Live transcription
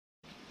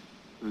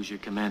Who's your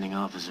commanding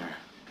officer?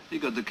 He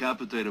got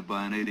decapitated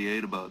by an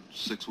 88 about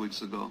 6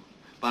 weeks ago.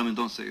 But I mean,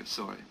 don't say you're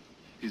sorry.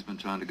 He's been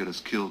trying to get us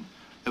killed.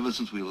 Ever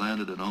since we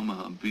landed at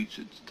Omaha Beach,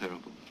 it's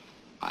terrible.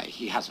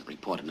 He hasn't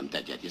reported him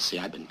dead yet. You see,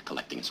 I've been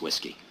collecting his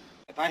whiskey.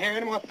 If I hear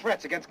any more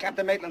threats against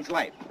Captain Maitland's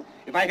life,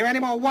 if I hear any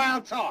more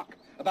wild talk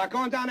about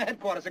going down to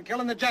headquarters and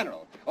killing the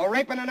general, or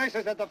raping the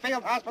nurses at the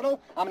field hospital,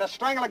 I'm gonna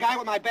strangle a guy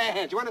with my bare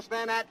hands. You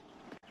understand that?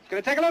 It's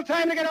gonna take a little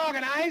time to get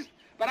organized,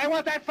 but I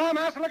want that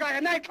farmhouse to look like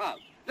a nightclub.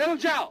 Little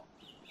Joe,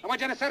 I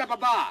want you to set up a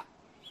bar.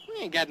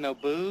 We ain't got no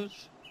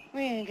booze.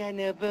 We ain't got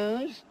no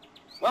booze.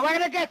 Well, we're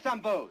gonna get some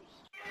booze.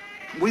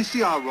 We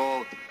see our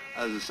role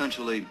as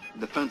essentially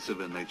defensive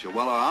in nature.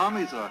 While our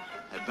armies are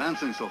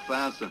advancing so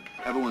fast and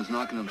everyone's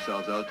knocking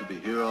themselves out to be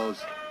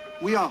heroes,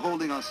 we are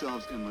holding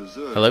ourselves in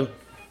reserve. Hello?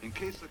 In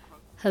case of...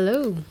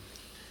 Hello.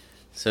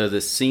 So the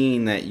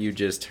scene that you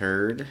just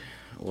heard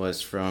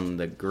was from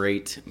the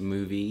great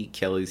movie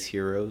Kelly's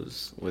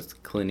Heroes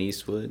with Clint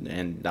Eastwood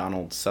and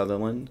Donald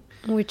Sutherland.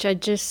 Which I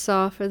just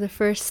saw for the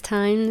first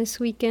time this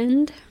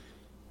weekend.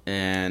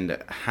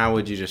 And how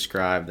would you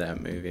describe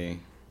that movie?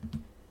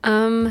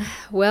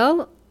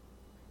 Well,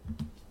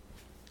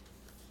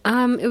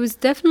 it was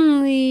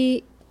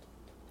definitely,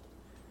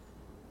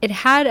 it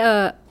had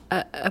a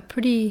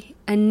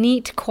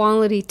neat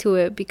quality to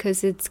it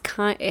because it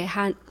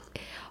had,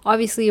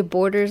 obviously it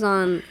borders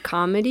on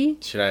comedy.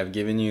 Should I have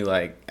given you,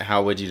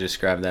 how would you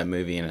describe that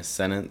movie in a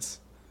sentence?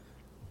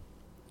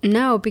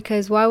 No,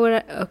 because why would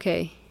I,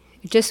 okay,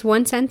 just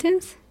one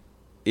sentence?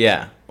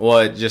 Yeah, well,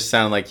 it just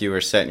sounded like you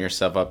were setting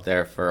yourself up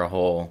there for a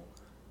whole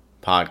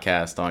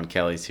podcast on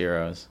Kelly's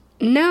Heroes.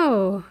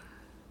 No,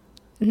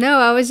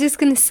 I was just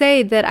going to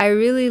say that I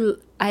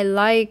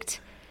liked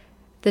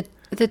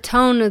the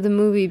tone of the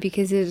movie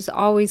because it's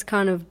always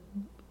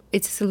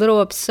it's a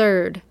little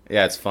absurd.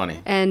 Yeah, it's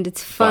funny. And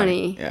it's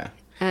funny. Yeah.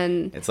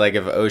 And it's like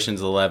if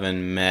Ocean's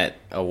 11 met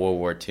a World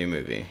War II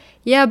movie.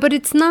 Yeah, but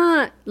it's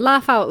not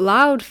laugh out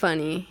loud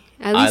funny.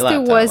 At least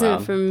it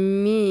wasn't for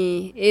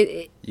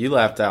me. You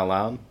laughed out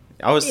loud?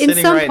 I was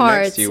sitting right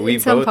next to you. We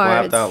both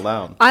laughed out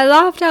loud. I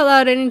laughed out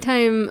loud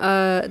anytime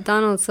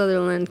Donald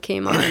Sutherland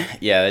came on.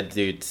 Yeah, that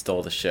dude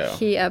stole the show.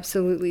 He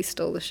absolutely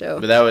stole the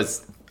show. But that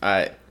was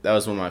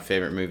one of my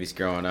favorite movies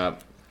growing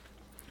up.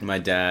 My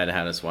dad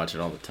had us watch it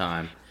all the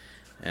time.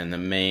 And the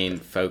main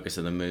focus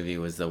of the movie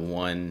was the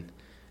one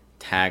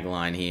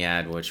tagline he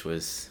had, which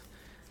was,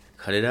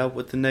 "Cut it out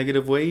with the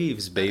negative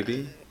waves,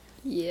 baby."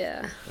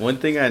 Yeah. One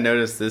thing I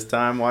noticed this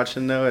time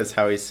watching, though, is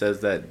how he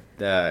says that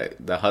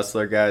the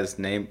hustler guy's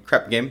name,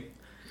 Crap Game.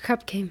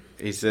 Crap Game.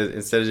 He says,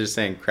 instead of just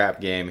saying Crap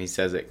Game, he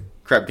says it,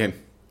 Crap Game.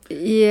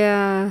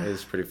 Yeah. It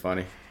was pretty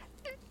funny.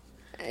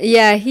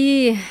 Yeah,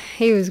 he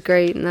was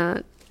great in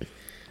that.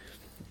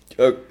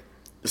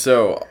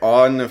 So,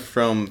 on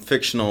from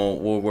fictional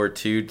World War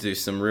II to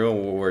some real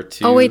World War II.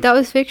 Oh, wait, that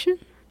was fiction?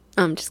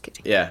 Oh, I'm just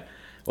kidding. Yeah.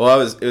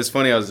 Well, it was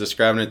funny. I was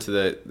describing it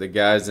to the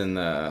guys in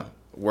the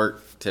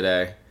work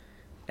today.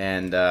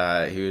 And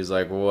he was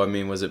like, well, I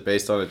mean, was it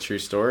based on a true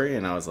story?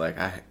 And I was like,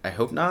 I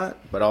hope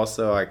not. But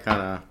also, I kind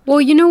of...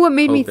 Well, you know what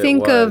made me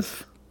think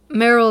of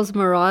Merrill's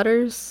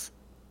Marauders?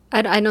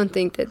 I don't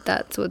think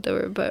that's what they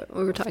were, but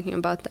we were talking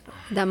about that.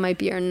 That might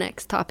be our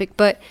next topic.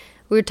 But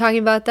we were talking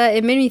about that.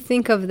 It made me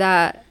think of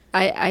that.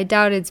 I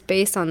doubt it's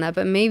based on that,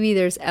 but maybe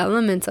there's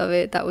elements of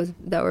it that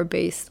were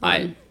based on...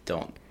 I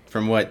don't.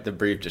 From what the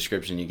brief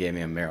description you gave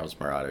me of Merrill's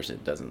Marauders,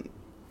 it doesn't...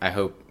 I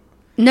hope...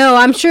 No,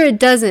 I'm sure it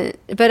doesn't,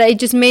 but it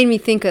just made me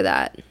think of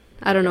that.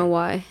 I don't know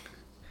why.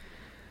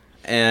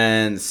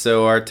 And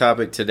so our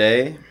topic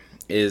today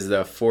is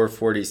the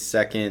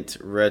 442nd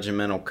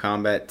Regimental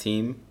Combat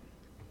Team.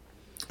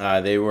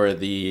 They were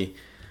the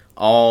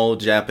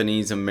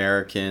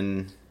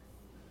all-Japanese-American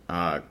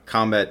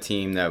combat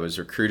team that was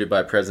recruited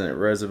by President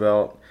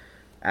Roosevelt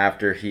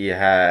after he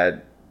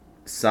had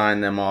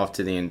signed them off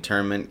to the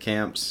internment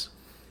camps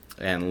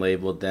and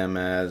labeled them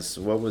as,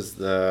 what was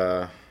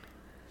the...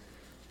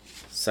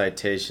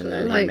 citation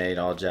that he made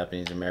all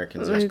Japanese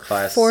Americans as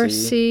Class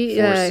 4C,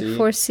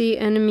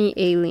 4C enemy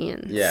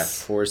aliens. Yeah,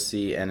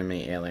 4C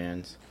enemy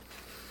aliens.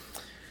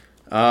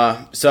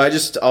 So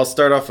I'll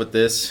start off with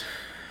this.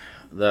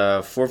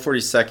 The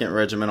 442nd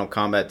Regimental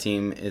Combat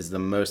Team is the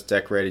most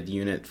decorated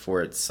unit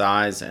for its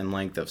size and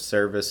length of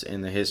service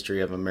in the history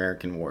of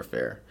American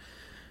warfare.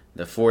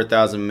 The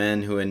 4,000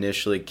 men who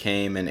initially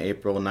came in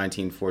April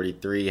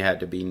 1943 had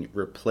to be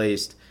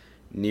replaced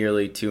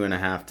nearly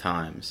 2.5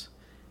 times.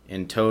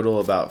 In total,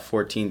 about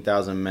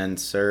 14,000 men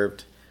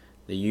served.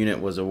 The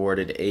unit was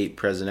awarded 8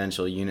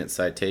 Presidential Unit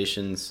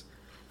Citations,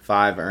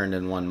 5 earned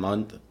in 1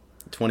 month.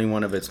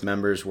 21 of its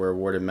members were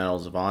awarded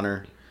Medals of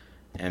Honor,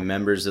 and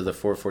members of the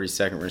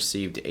 442nd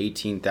received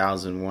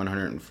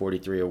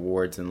 18,143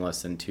 awards in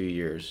less than 2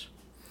 years.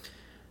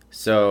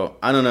 So,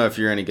 I don't know if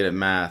you're any good at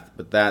math,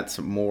 but that's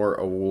more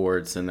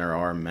awards than there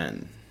are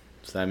men.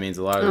 So that means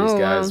a lot of these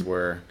guys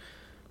were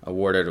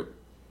awarded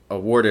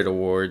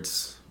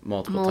awards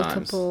multiple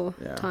times.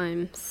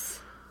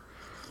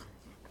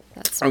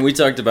 That's and we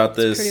talked about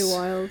this pretty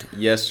wild.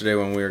 yesterday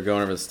when we were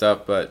going over the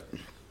stuff, but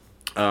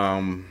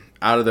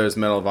out of those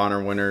Medal of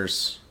Honor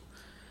winners,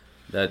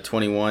 the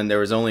 21, there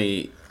was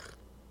only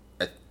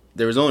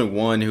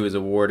one who was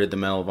awarded the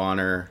Medal of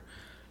Honor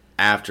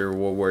after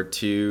World War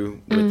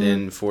II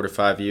within 4 to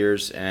 5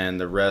 years, and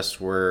the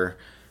rest were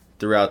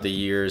throughout the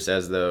years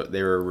as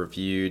they were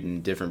reviewed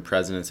and different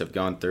presidents have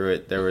gone through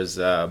it. There was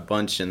a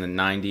bunch in the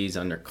 90s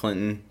under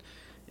Clinton,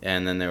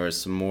 and then there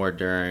was some more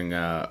during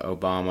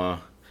Obama.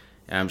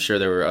 And I'm sure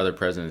there were other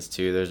presidents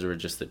too. Those were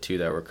just the two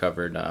that were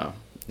covered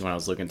when I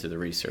was looking through the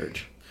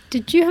research.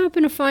 Did you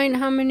happen to find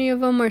how many of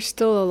them are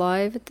still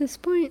alive at this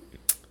point?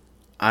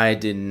 I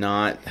did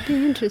not. It'd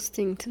be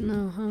interesting to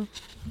know, huh?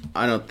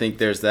 I don't think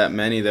there's that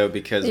many, though,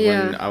 because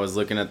when I was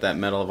looking at that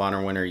Medal of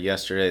Honor winner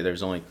yesterday,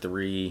 there's only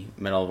 3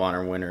 Medal of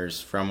Honor winners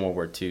from World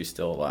War II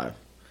still alive.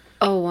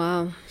 Oh,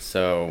 wow.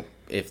 So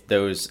if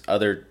those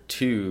other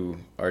 2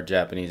 are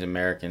Japanese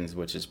Americans,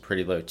 which is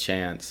pretty low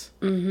chance,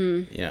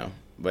 you know.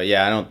 But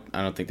yeah,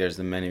 I don't think there's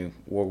that many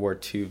World War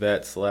II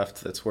vets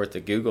left. That's worth a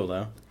Google,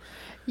 though.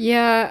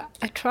 Yeah,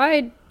 I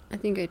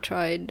think I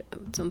tried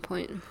at some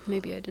point.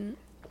 Maybe I didn't.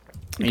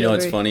 You know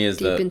what's funny is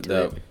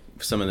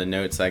some of the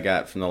notes I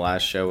got from the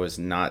last show was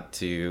not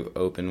to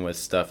open with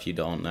stuff you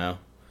don't know.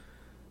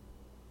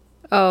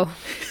 Oh,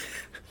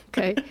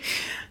 okay.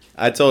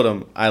 I told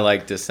him I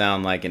like to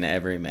sound like an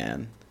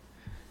everyman.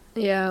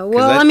 Yeah,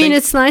 well, I mean,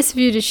 it's nice of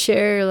you to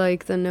share,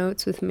 like, the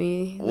notes with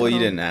me. Well, you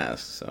didn't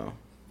ask, so.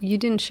 You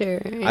didn't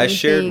share anything. I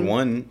shared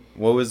one.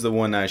 What was the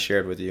one I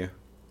shared with you?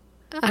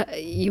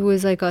 It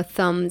was like a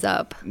thumbs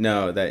up.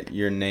 No, that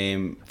your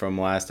name from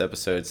last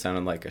episode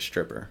sounded like a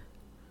stripper.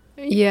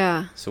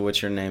 Yeah. So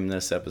what's your name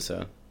this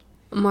episode?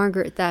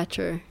 Margaret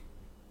Thatcher.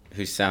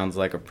 Who sounds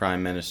like a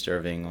Prime Minister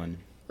of England.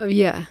 Oh,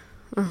 yeah.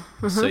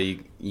 So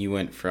you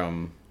went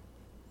from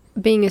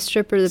being a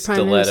stripper, the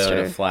Prime Minister.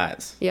 Stiletto to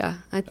flats. Yeah,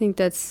 I think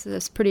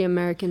that's pretty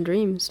American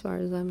dream as far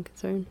as I'm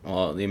concerned.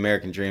 Well, the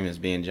American dream is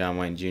being John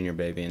Wayne Jr.,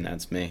 baby, and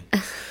that's me.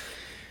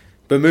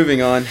 But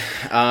moving on,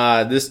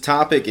 this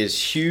topic is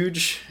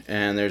huge,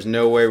 and there's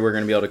no way we're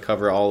going to be able to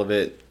cover all of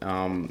it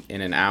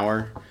in an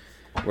hour.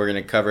 We're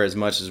going to cover as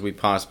much as we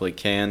possibly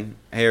can.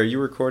 Hey, are you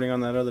recording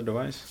on that other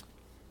device?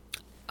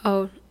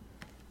 Oh,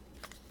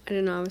 I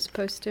didn't know I was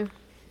supposed to.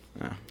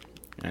 Oh,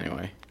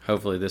 anyway,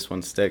 hopefully this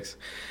one sticks.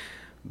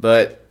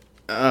 But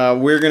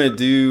we're going to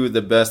do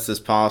the best as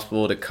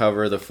possible to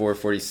cover the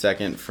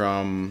 442nd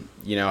from,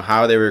 you know,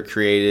 how they were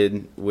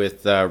created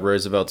with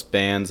Roosevelt's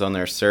bans on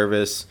their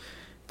service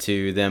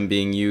to them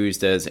being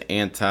used as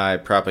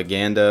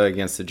anti-propaganda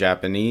against the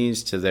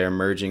Japanese to their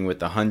merging with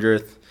the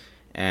 100th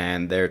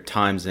and their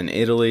times in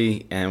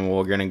Italy, and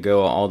we're going to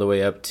go all the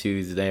way up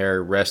to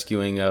their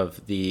rescuing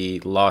of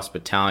the Lost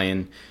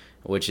Battalion,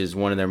 which is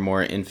one of their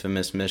more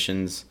infamous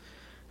missions,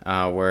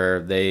 where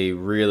they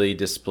really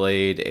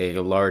displayed a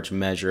large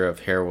measure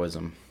of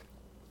heroism.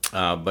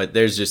 But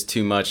there's just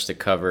too much to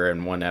cover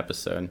in one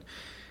episode.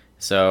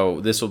 So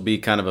this will be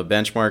kind of a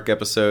benchmark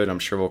episode. I'm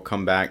sure we'll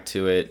come back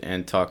to it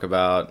and talk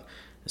about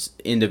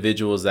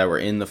individuals that were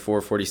in the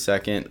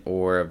 442nd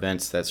or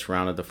events that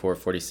surrounded the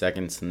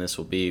 442nd, and this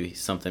will be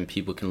something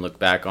people can look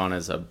back on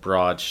as a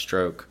broad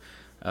stroke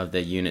of the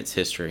unit's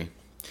history.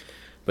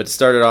 But to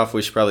start it off,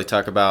 we should probably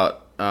talk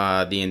about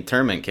the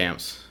internment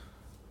camps.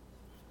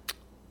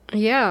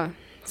 Yeah,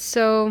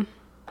 so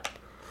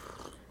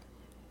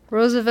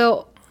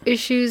Roosevelt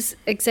issues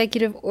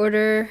Executive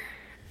Order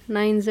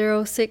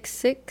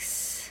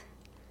 9066,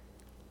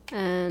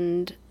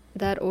 and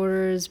that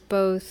orders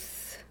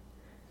both.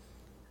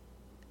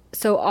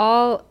 So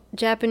all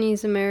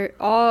Japanese they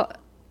were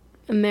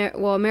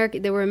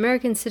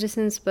American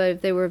citizens, but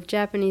if they were of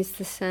Japanese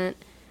descent,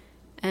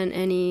 and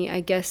any, I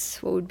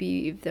guess, what would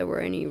be if there were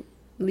any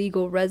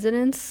legal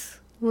residents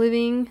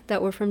living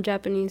that were from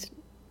Japanese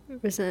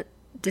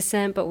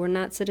descent but were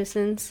not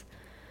citizens.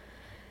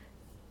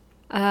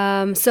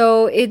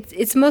 So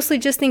it's mostly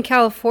just in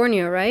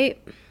California,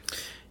 right?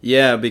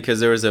 Yeah,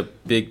 because there was a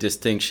big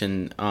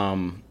distinction.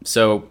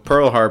 So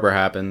Pearl Harbor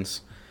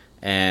happens,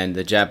 and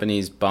the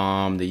Japanese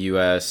bomb the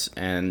U.S.,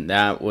 and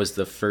that was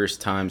the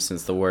first time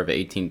since the War of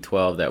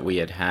 1812 that we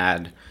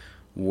had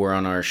war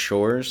on our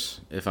shores,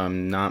 if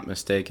I'm not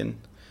mistaken.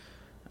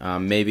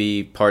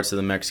 Maybe parts of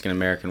the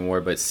Mexican-American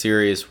War, but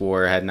serious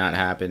war had not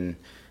happened.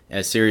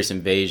 A serious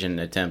invasion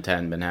attempt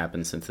hadn't been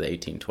happened since the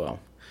 1812.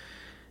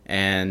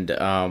 And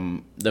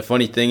the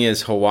funny thing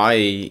is,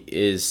 Hawaii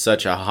is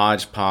such a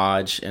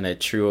hodgepodge and a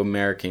true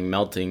American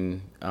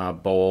melting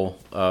bowl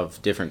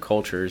of different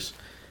cultures,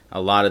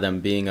 a lot of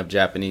them being of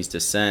Japanese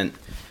descent.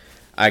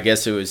 I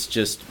guess it was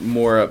just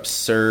more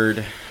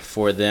absurd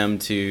for them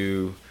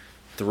to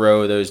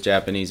throw those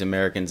Japanese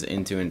Americans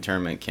into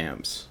internment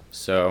camps.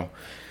 So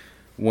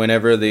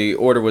whenever the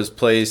order was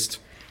placed,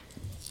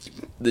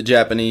 the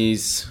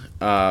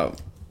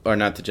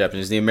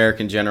the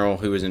American general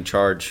who was in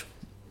charge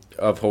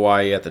of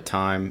Hawaii at the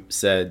time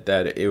said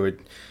that it would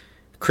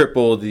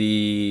cripple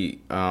the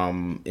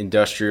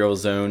industrial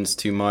zones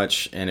too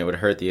much and it would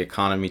hurt the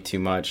economy too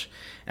much.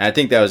 And I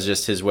think that was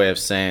just his way of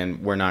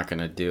saying we're not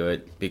going to do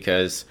it,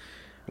 because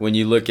when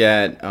you look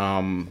at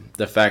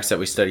the facts that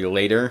we study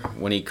later,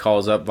 when he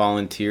calls up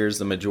volunteers,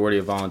 the majority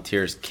of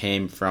volunteers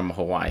came from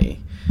Hawaii.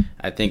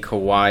 I think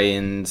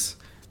Hawaiians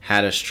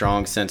had a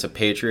strong sense of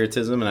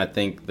patriotism, and I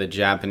think the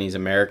Japanese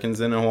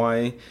Americans in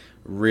Hawaii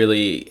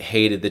really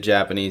hated the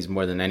Japanese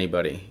more than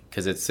anybody,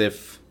 because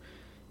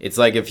it's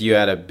like if you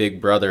had a big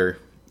brother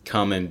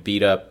come and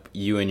beat up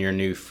you and your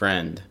new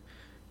friend.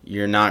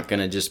 You're not going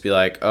to just be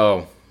like,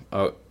 oh,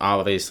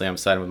 obviously I'm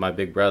siding with my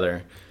big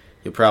brother.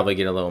 You'll probably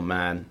get a little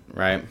mad,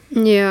 right?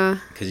 Yeah.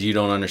 Because you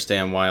don't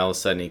understand why all of a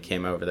sudden he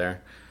came over there.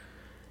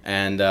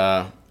 And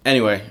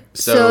anyway,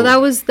 so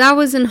that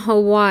was in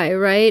Hawaii,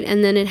 right?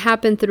 And then it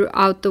happened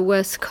throughout the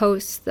West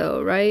Coast,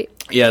 though, right?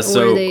 Yeah.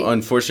 So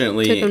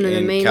unfortunately,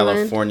 in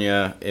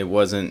California, it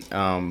wasn't.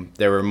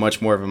 They were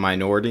much more of a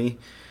minority,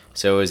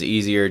 so it was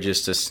easier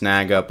just to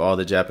snag up all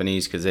the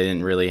Japanese because they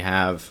didn't really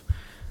have.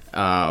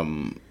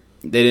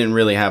 They didn't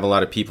really have a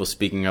lot of people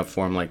speaking up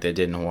for them like they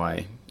did in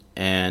Hawaii,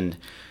 and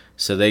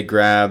so they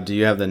grabbed. Do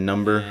you have the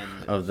number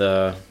of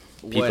the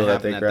people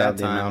that they grabbed?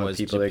 The amount of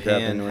people they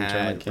grabbed in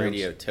internment camps?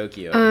 Radio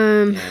Tokyo.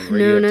 And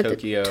Radio not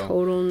Tokyo the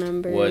total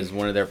number. Was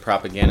one of their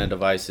propaganda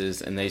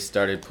devices, and they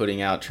started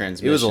putting out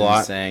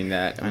transmissions saying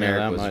that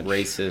America was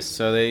racist.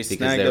 So they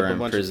because they were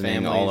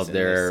imprisoning all of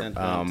their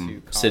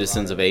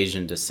citizens of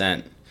Asian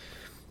descent,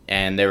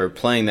 and they were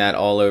playing that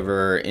all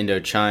over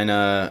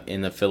Indochina,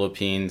 in the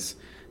Philippines.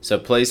 So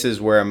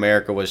places where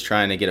America was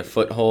trying to get a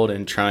foothold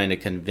and trying to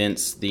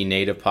convince the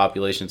native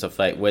population to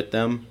fight with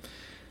them.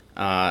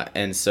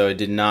 And so it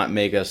did not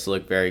make us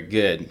look very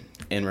good.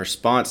 In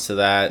response to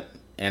that,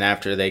 and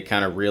after they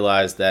kind of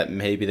realized that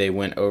maybe they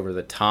went over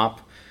the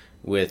top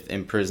with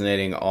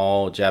imprisoning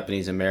all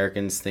Japanese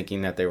Americans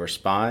thinking that they were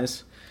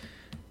spies,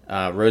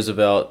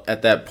 Roosevelt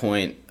at that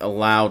point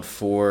allowed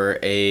for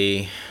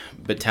a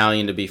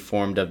battalion to be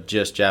formed of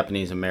just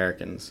Japanese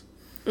Americans.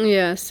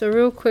 Yeah, so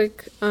real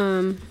quick,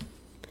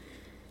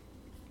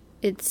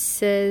 it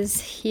says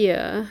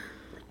here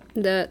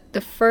that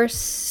the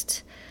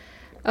first...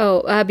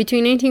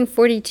 between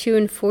 1942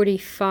 and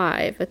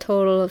 45, a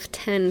total of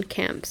 10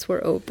 camps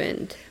were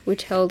opened,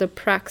 which held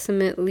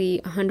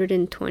approximately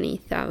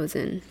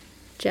 120,000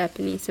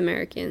 Japanese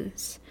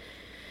Americans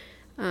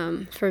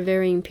for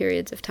varying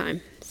periods of time.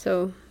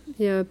 So,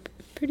 yeah,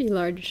 pretty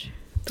large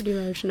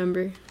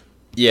number.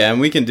 Yeah,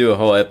 and we can do a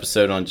whole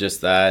episode on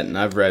just that. And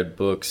I've read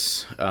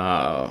books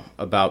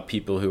about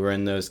people who were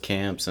in those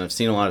camps, and I've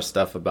seen a lot of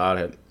stuff about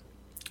it.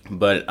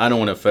 But I don't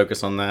want to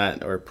focus on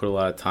that or put a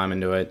lot of time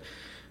into it.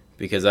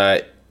 Because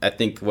I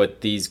think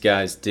what these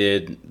guys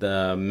did,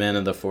 the men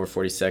of the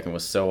 442nd,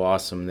 was so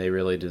awesome. They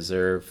really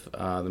deserve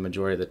the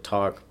majority of the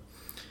talk.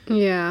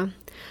 Yeah.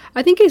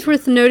 I think it's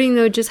worth noting,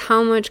 though, just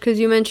how much, because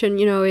you mentioned,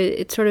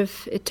 it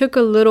took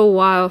a little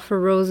while for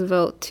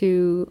Roosevelt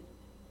to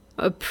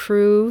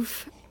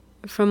approve,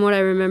 from what I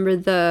remember,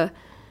 the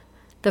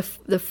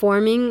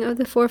forming of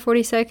the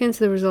 442nd.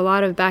 So there was a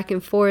lot of back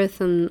and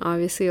forth and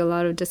obviously a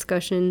lot of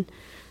discussion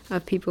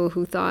of people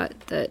who thought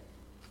that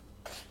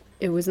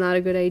it was not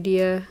a good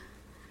idea,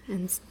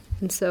 and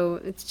so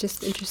it's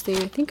just interesting.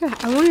 I think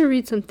I want to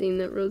read something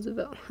that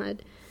Roosevelt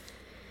had,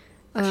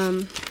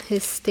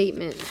 his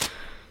statement,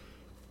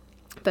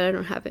 but I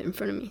don't have it in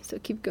front of me, so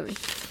keep going.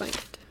 Find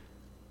it.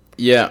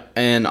 Yeah,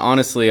 and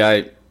honestly,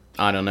 I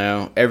don't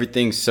know.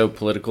 Everything's so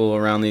political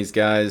around these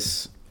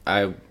guys.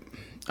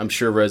 I'm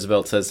sure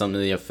Roosevelt said something to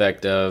the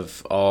effect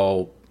of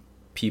all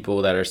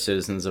people that are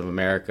citizens of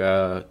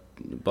America,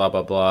 blah,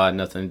 blah, blah,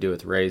 nothing to do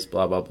with race,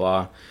 blah, blah,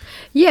 blah.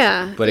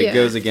 Yeah. But it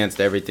goes against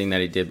everything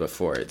that he did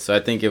before it. So I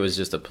think it was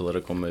just a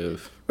political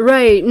move.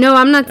 Right. No,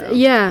 I'm not.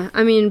 Yeah.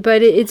 I mean,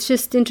 but it's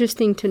just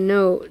interesting to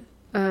note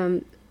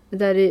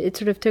that it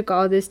sort of took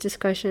all this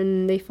discussion.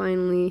 And they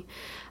finally...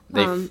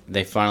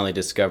 They finally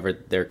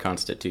discovered their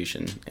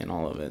Constitution and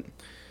all of it.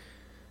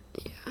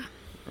 Yeah.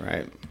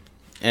 Right.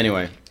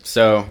 Anyway,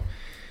 so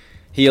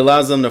he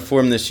allows them to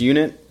form this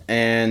unit.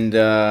 And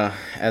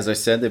as I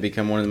said, they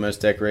become one of the most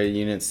decorated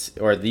units,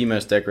 or the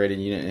most decorated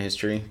unit in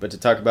history. But to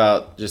talk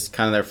about just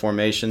kind of their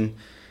formation,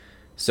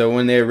 so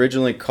when they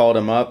originally called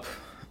them up,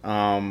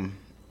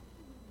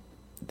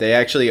 they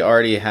actually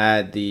already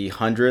had the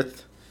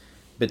 100th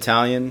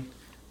Battalion,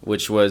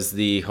 which was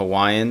the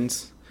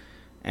Hawaiians.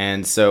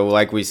 And so,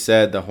 like we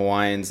said, the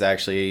Hawaiians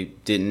actually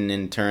didn't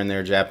intern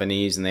their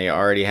Japanese, and they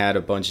already had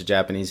a bunch of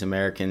Japanese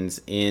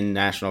Americans in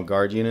National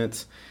Guard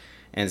units.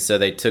 And so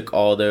they took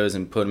all those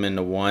and put them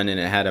into one,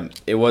 and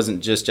it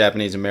wasn't just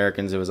Japanese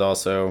Americans, it was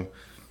also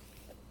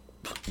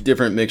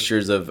different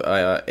mixtures of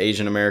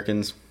Asian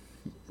Americans.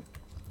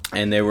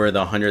 And they were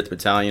the 100th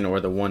Battalion,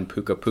 or the 1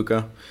 Puka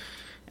Puka.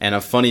 And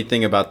a funny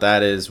thing about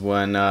that is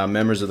when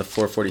members of the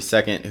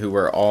 442nd, who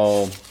were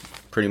all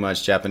pretty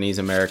much Japanese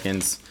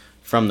Americans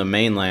from the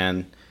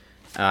mainland,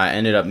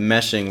 ended up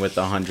meshing with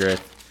the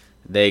 100th,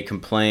 they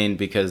complained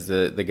because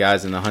the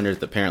guys in the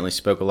 100th apparently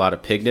spoke a lot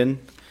of Pidgin,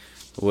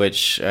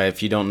 which,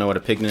 if you don't know what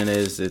a Pidgin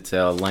is, it's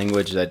a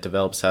language that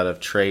develops out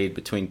of trade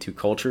between two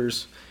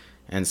cultures.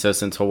 And so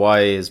since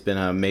Hawaii has been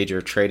a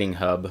major trading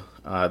hub,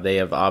 they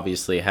have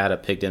obviously had a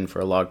Pidgin for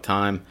a long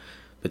time.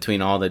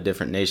 between all the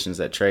different nations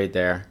that trade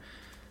there.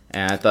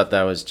 And I thought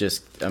that was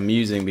just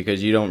amusing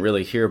because you don't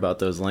really hear about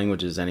those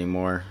languages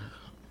anymore.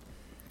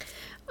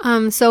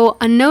 So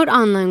a note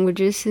on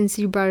languages, since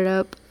you brought it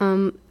up,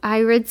 I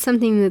read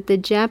something that the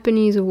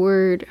Japanese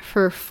word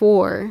for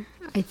four,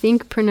 I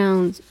think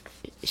pronounced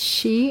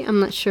she, I'm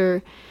not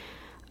sure,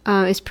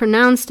 is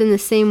pronounced in the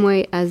same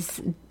way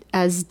as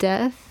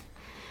death.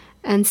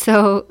 And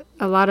so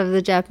a lot of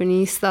the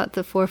Japanese thought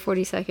the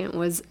 442nd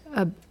was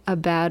a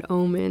bad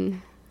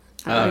omen.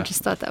 I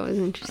just thought that was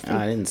interesting.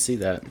 I didn't see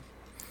that.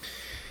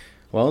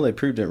 Well, they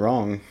proved it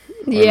wrong.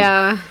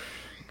 Yeah.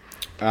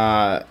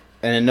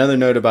 And another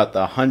note about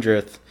the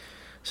 100th.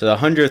 So the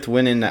 100th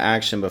went into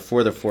action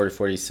before the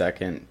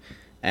 442nd,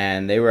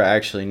 and they were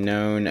actually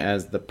known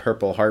as the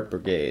Purple Heart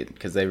Brigade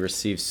because they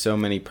received so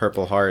many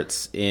Purple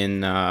Hearts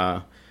in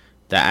the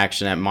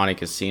action at Monte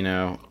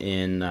Cassino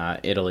in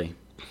Italy.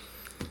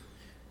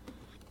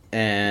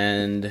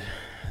 And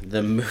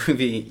the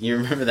movie, you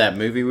remember that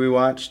movie we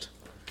watched?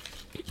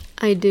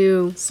 I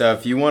do. So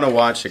if you want to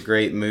watch a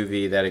great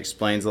movie that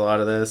explains a lot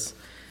of this,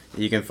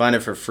 you can find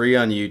it for free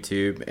on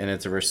YouTube, and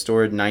it's a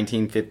restored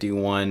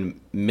 1951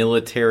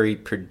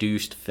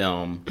 military-produced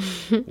film,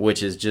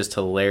 which is just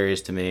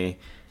hilarious to me,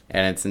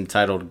 and it's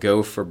entitled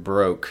 "Go for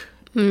Broke!"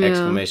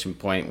 Exclamation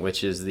point,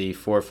 which is the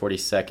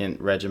 442nd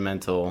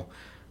Regimental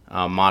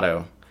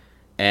motto,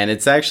 and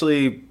it's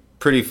actually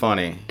pretty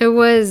funny. It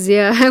was,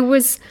 yeah.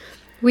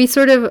 We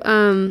sort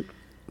of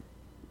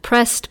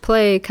pressed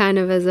play kind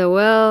of as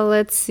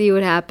let's see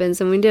what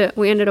happens, and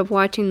we ended up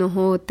watching the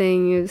whole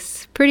thing. It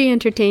was pretty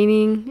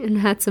entertaining and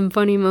had some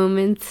funny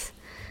moments.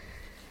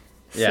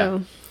 Yeah,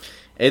 so.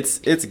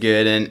 it's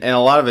good, and a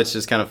lot of it's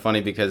just kind of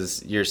funny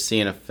because you're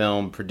seeing a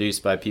film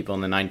produced by people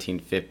in the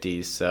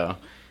 1950s, so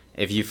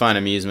if you find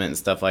amusement and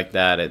stuff like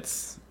that,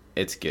 it's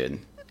good.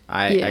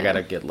 I got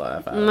a good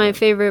laugh out of it. My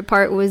favorite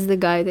part was the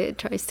guy that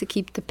tries to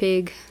keep the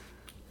pig.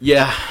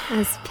 Yeah.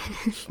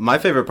 My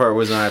favorite part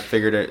was when I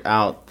figured it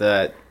out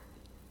that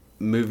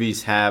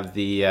movies have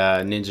the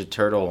Ninja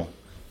Turtle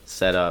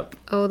set up.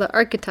 Oh, the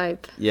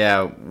archetype.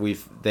 Yeah,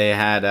 they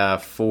had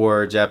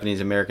 4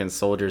 Japanese American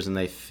soldiers, and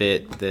they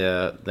fit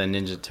the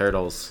Ninja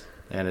Turtles.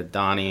 They had a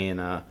Donnie and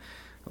a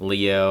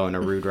Leo and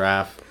a Rude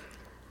Raph.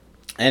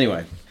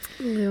 Anyway.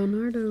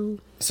 Leonardo.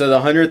 So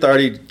the 100th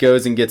already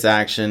goes and gets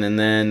action, and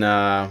then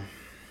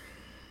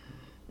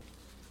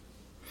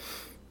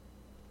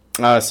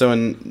so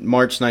in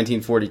March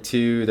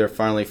 1942, they're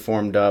finally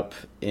formed up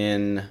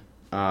in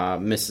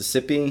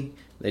Mississippi.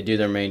 They do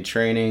their main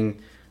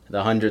training.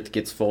 The 100th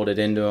gets folded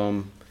into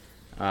them,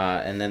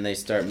 and then they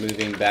start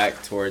moving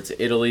back towards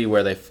Italy,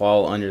 where they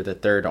fall under the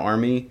 3rd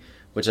Army,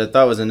 which I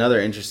thought was another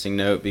interesting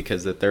note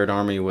because the 3rd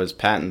Army was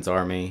Patton's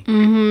army,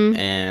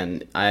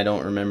 and I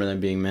don't remember them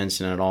being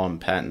mentioned at all in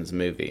Patton's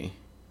movie.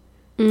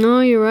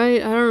 No, you're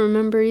right. I don't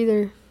remember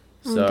either.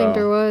 I don't think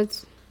there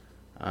was.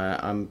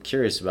 I'm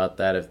curious about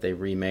that, if they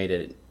remade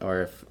it,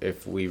 or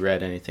if we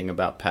read anything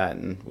about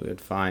Patton, we would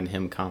find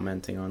him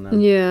commenting on that.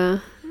 Yeah.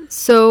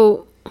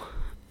 So,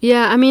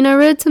 yeah, I mean, I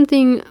read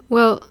something,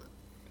 well,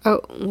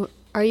 are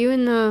we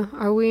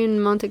in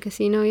Monte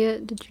Cassino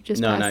yet? Did you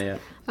just pass? No, not yet.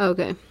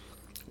 Okay.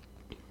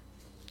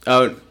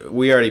 Oh,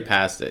 we already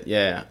passed it.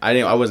 Yeah.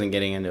 I wasn't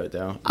getting into it,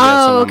 though.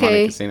 Oh, okay.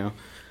 Monte Cassino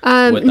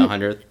with the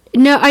 100th.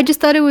 No, I just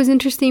thought it was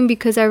interesting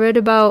because I read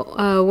about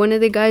one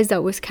of the guys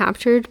that was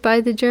captured by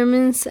the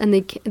Germans, and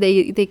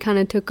they kind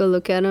of took a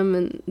look at him,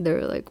 and they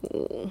were like,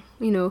 oh,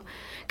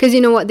 because you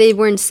know what, they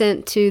weren't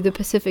sent to the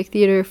Pacific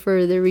Theater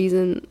for the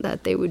reason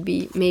that they would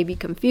be maybe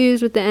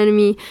confused with the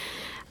enemy.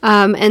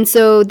 And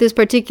so this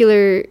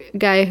particular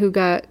guy who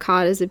got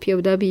caught as a POW,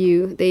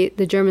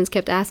 the Germans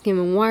kept asking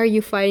him, why are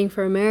you fighting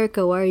for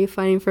America? Why are you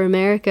fighting for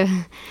America?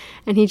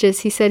 And he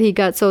said he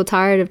got so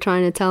tired of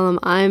trying to tell them,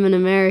 I'm an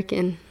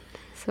American.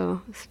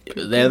 So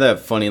they have that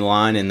funny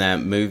line in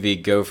that movie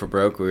Go for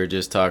Broke we were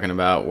just talking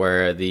about,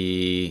 where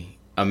the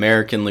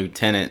American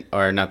lieutenant,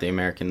 or not the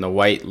American, the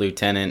white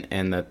lieutenant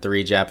and the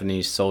 3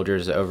 Japanese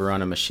soldiers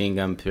overrun a machine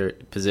gun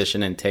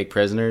position and take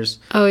prisoners.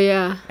 Oh,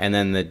 yeah. And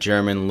then the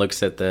German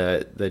looks at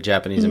the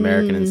Japanese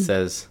American and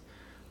says,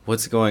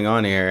 what's going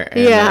on here?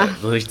 And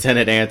the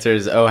lieutenant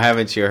answers, oh,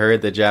 haven't you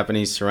heard the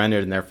Japanese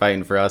surrendered and they're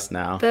fighting for us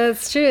now?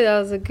 That's true. That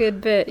was a good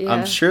bit, yeah.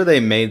 I'm sure they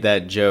made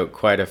that joke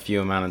quite a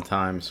few amount of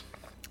times.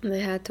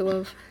 They had to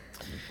have.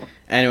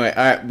 Anyway,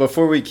 all right,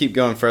 before we keep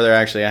going further,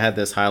 actually, I had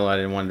this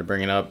highlighted and wanted to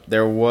bring it up.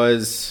 There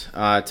was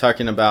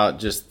talking about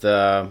just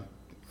the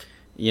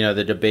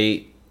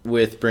debate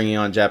with bringing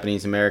on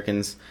Japanese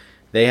Americans.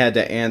 They had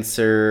to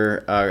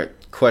answer a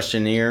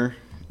questionnaire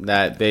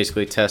that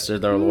basically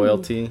tested their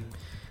loyalty,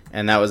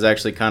 and that was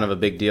actually kind of a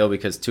big deal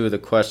because 2 of the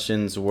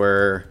questions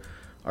were,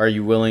 are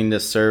you willing to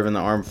serve in the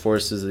armed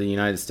forces of the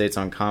United States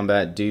on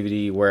combat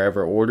duty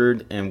wherever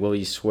ordered, and will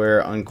you swear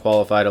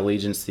unqualified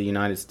allegiance to the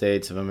United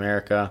States of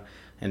America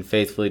and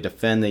faithfully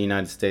defend the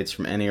United States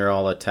from any or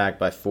all attack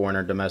by foreign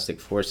or domestic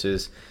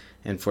forces,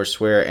 and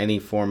forswear any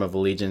form of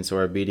allegiance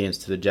or obedience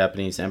to the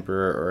Japanese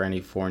emperor or any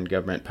foreign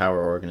government, power,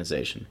 or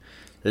organization.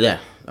 Yeah,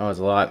 that was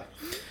a lot.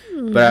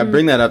 But I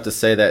bring that up to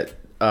say that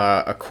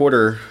a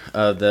quarter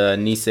of the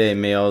Nisei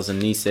males,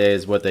 and Nisei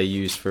is what they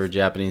use for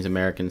Japanese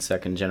American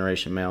second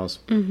generation males.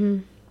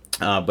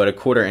 But a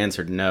quarter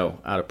answered no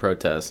out of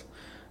protest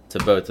to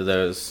both of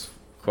those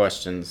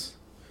questions.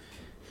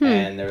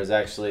 And there was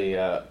actually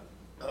a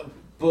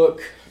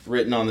book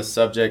written on the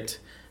subject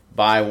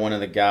by one of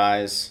the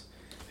guys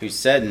who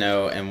said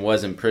no and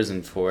was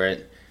imprisoned for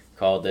it,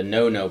 called the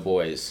No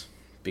Boys,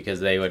 because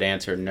they would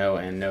answer no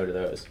and no to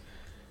those.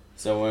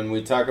 So when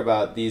we talk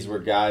about these were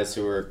guys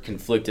who were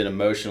conflicted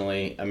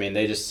emotionally, I mean,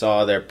 they just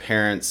saw their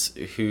parents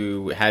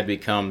who had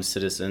become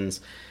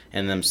citizens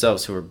and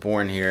themselves who were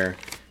born here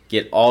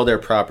get all their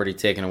property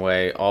taken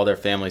away, all their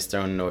families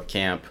thrown into a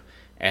camp,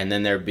 and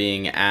then they're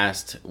being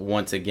asked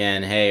once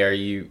again, hey, are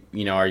you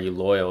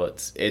loyal?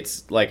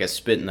 It's like a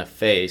spit in the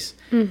face,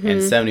 and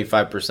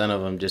 75%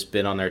 of them just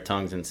bit on their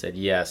tongues and said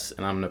yes,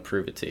 and I'm going to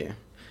prove it to you.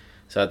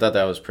 So I thought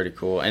that was pretty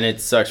cool, and it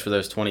sucks for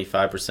those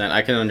 25%.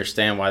 I can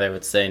understand why they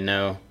would say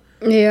no.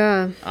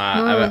 Yeah.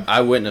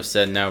 I wouldn't have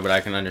said no, but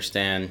I can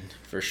understand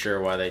for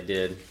sure why they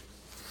did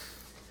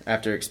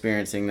after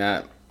experiencing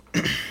that.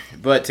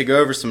 But to go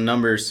over some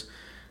numbers,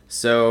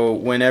 so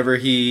whenever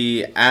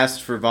he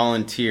asked for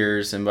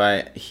volunteers, and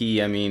by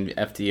he I mean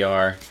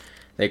FDR,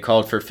 they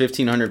called for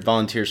 1,500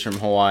 volunteers from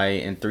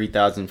Hawaii and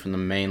 3,000 from the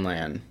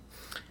mainland.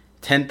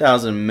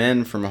 10,000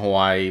 men from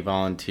Hawaii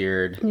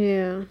volunteered.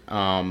 Yeah.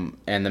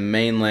 And the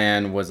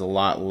mainland was a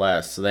lot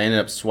less. So they ended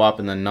up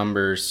swapping the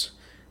numbers,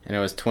 and it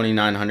was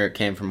 2,900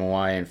 came from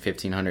Hawaii and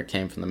 1,500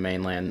 came from the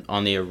mainland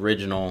on the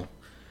original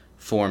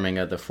forming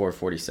of the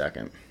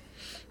 442nd.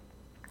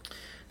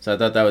 So I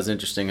thought that was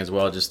interesting as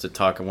well, just to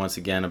talk once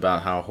again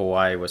about how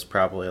Hawaii was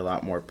probably a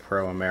lot more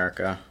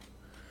pro-America.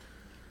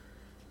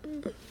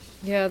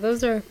 Yeah,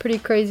 those are pretty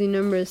crazy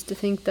numbers to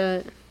think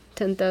that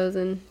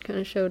 10,000 kind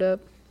of showed up.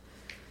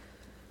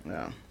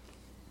 Yeah.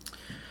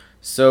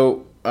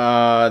 So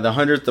the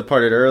 100th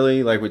departed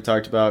early, like we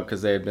talked about,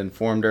 because they had been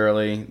formed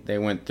early. They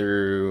went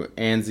through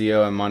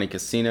Anzio and Monte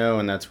Cassino,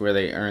 and that's where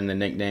they earned the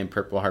nickname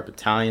Purple Heart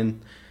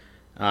Battalion.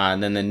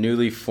 And then the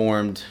newly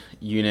formed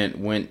unit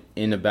went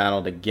into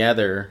battle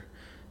together.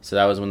 So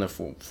that was when the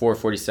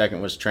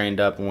 442nd was trained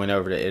up and went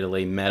over to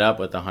Italy, met up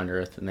with the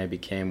 100th, and they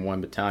became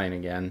one battalion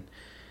again.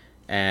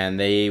 And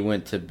they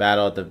went to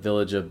battle at the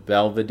village of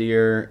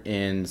Belvedere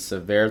in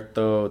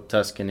Saverto,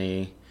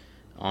 Tuscany,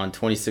 on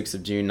 26th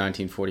of June,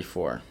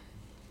 1944.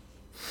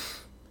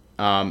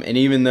 And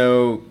even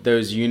though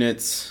those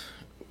units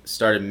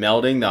started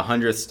melding, the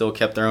 100th still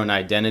kept their own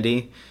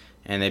identity,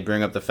 and they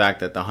bring up the fact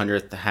that the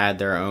 100th had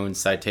their own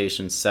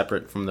citations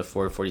separate from the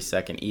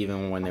 442nd,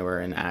 even when they were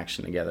in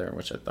action together,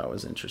 which I thought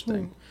was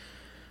interesting.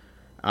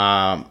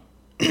 So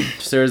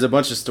there's a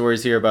bunch of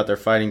stories here about their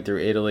fighting through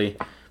Italy,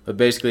 but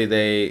basically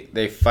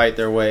they fight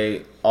their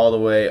way all the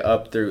way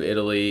up through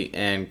Italy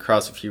and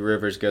cross a few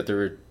rivers, go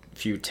through a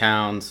few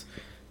towns.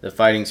 The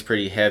fighting's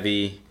pretty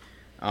heavy.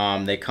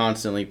 They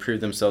constantly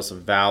prove themselves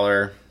of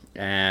valor.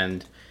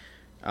 And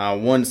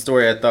one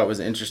story I thought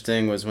was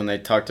interesting was when they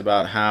talked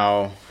about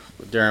how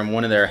during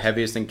one of their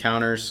heaviest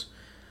encounters,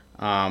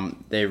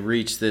 they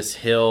reached this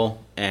hill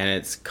and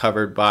it's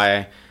covered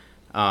by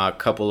a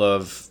couple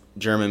of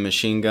German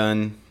machine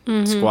gun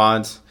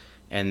squads,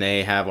 and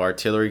they have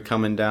artillery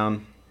coming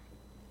down.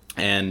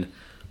 And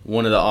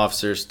one of the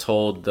officers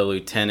told the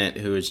lieutenant,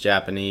 who was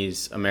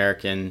Japanese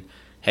American,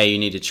 hey, you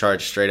need to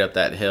charge straight up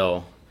that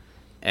hill.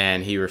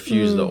 And he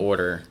refused the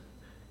order.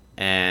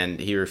 And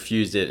he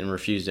refused it and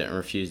refused it and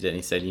refused it. And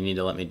he said, you need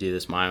to let me do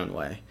this my own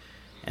way.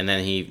 And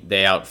then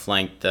they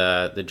outflanked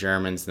the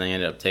Germans, and they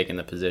ended up taking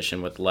the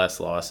position with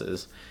less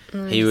losses.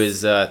 Nice. He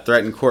was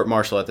threatened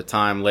court-martial at the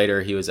time.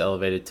 Later, he was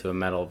elevated to a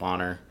Medal of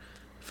Honor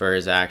for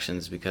his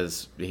actions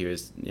because he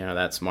was,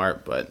 that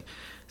smart. But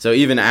so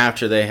even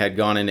after they had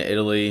gone into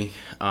Italy,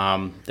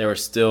 there were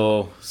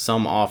still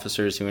some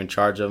officers who were in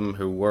charge of them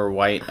who were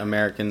white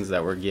Americans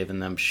that were giving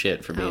them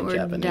shit for being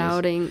Japanese.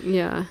 Doubting,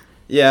 yeah.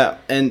 Yeah,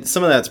 and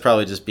some of that's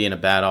probably just being a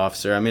bad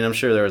officer. I mean, I'm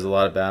sure there was a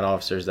lot of bad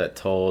officers that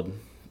told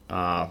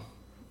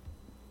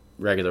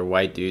regular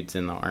white dudes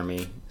in the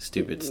army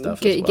stupid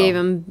stuff as well. Gave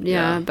them,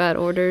 bad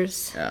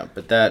orders. Yeah,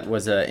 but that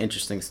was an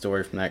interesting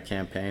story from that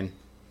campaign.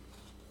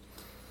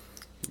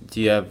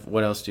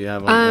 What else do you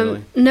have on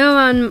Italy? No,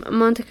 on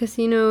Monte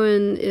Cassino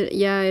and,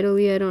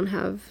 Italy, I don't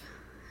have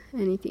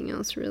anything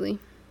else, really.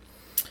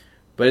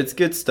 But it's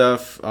good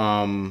stuff.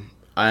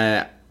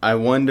 I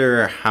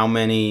wonder how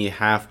many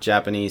half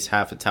Japanese,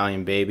 half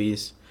Italian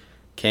babies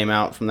came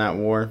out from that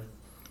war.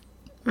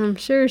 I'm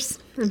sure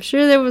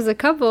there was a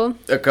couple.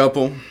 A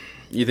couple?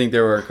 You think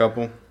there were a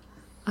couple?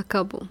 A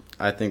couple.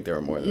 I think there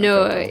were more than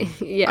a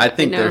couple. I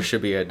think there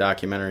should be a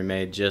documentary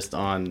made just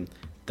on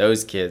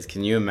those kids.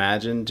 Can you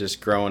imagine just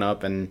growing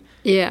up and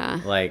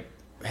like,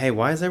 hey,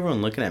 why is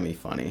everyone looking at me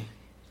funny?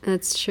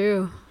 That's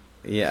true.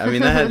 Yeah, I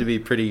mean, that had to be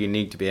pretty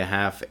unique to be a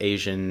half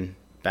Asian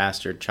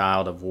bastard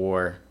child of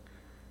war.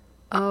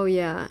 Oh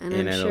yeah, and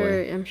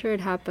I'm sure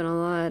it happened a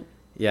lot.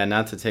 Yeah,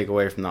 not to take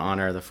away from the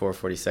honor of the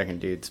 442nd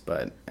dudes,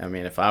 but I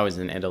mean, if I was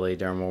in Italy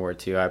during World War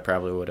II, I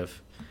probably would have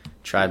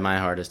tried my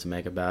hardest to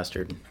make a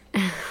bastard.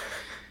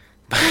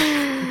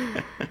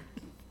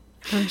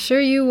 I'm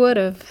sure you would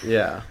have.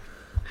 Yeah.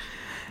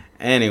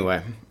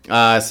 Anyway,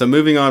 so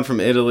moving on from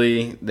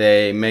Italy,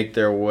 they make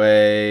their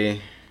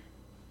way.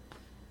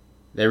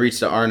 They reach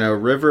the Arno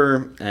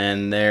River,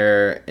 and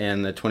there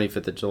in the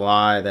 25th of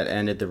July, that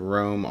ended the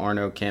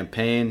Rome-Arno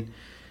campaign.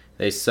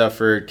 They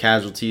suffered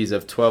casualties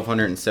of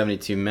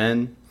 1,272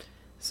 men.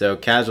 So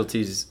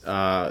casualties,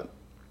 for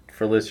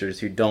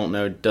listeners who don't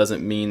know,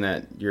 doesn't mean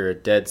that you're a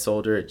dead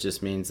soldier. It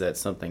just means that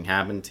something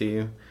happened to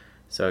you.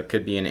 So it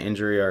could be an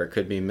injury or it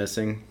could be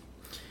missing.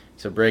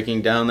 So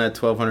breaking down that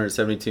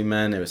 1,272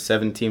 men, it was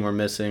 17 were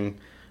missing,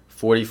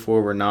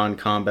 44 were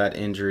non-combat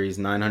injuries,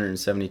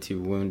 972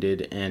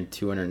 wounded, and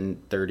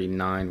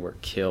 239 were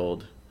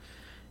killed.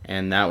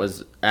 And that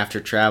was after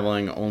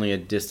traveling only a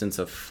distance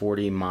of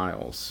 40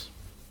 miles.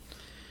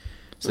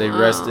 So they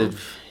rested.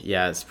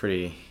 Yeah, it's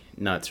pretty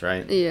nuts,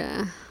 right?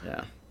 Yeah.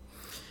 Yeah.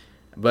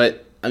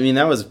 But, I mean,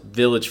 that was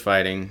village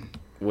fighting,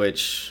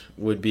 which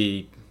would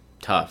be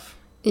tough.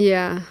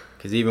 Yeah.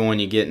 Because even when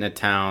you get in a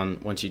town,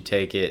 once you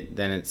take it,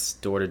 then it's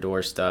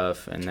door-to-door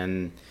stuff, and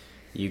then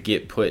you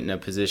get put in a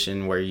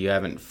position where you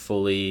haven't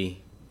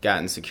fully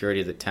gotten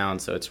security of the town,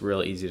 so it's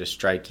real easy to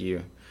strike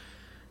you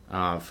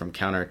from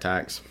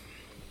counterattacks.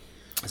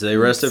 So they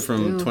rested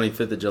from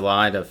 25th of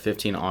July to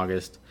 15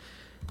 August,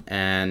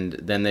 and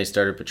then they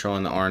started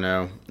patrolling the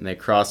Arno, and they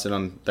crossed it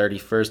on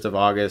 31st of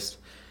August,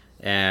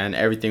 and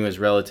everything was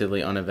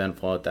relatively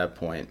uneventful at that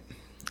point.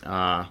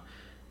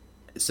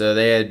 So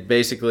they had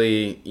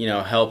basically,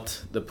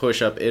 helped the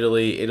push up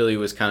Italy. Italy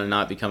was kind of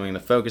not becoming the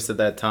focus at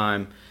that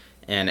time,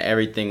 and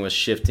everything was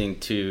shifting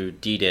to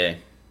D-Day.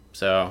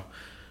 So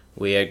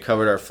we had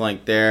covered our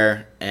flank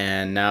there,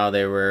 and now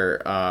they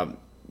were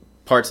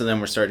parts of them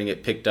were starting to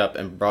get picked up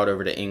and brought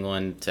over to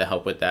England to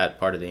help with that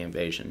part of the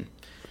invasion.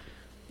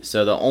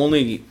 So the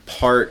only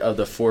part of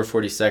the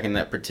 442nd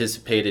that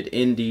participated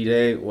in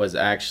D-Day was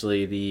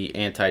actually the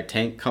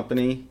anti-tank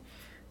company,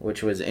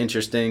 which was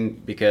interesting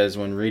because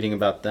when reading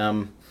about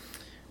them,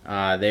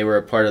 they were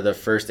a part of the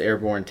 1st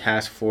Airborne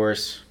Task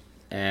Force,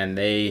 and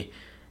they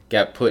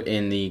got put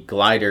in the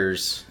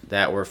gliders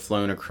that were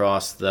flown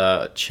across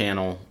the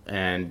channel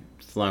and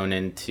flown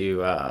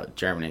into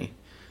Germany.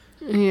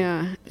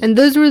 Yeah. And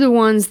those were the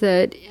ones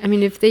that, I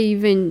mean, if they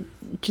even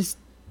just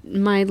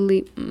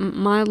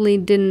mildly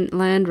didn't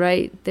land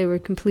right, they were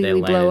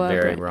completely blow up. They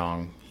landed very right?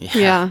 wrong.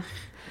 Yeah.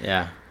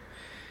 Yeah.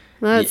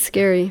 Well, that's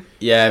scary.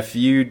 Yeah, if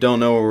you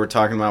don't know what we're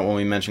talking about when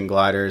we mention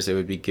gliders, it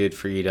would be good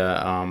for you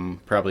to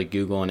probably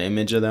Google an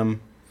image of them.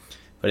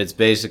 But it's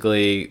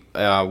basically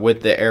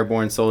with the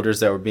airborne soldiers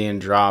that were being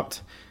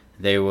dropped,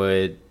 they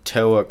would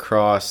tow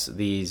across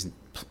these,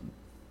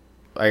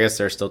 I guess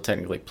they're still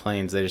technically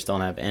planes, they just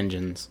don't have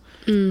engines.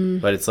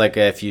 But it's like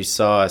if you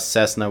saw a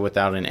Cessna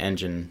without an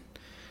engine.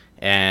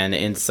 And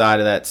inside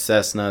of that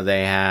Cessna,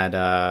 they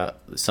had,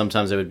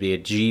 sometimes it would be a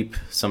Jeep,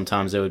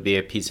 sometimes it would be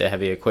a piece of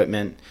heavy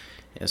equipment,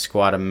 a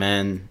squad of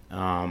men,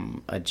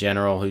 a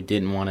general who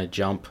didn't want to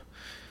jump,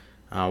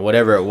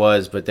 whatever it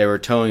was, but they were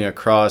towing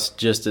across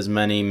just as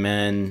many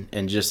men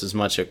and just as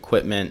much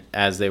equipment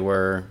as they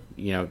were,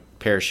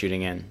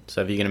 parachuting in.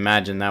 So if you can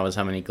imagine, that was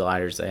how many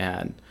gliders they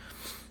had.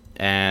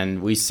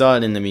 And we saw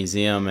it in the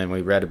museum and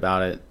we read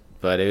about it,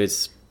 but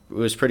it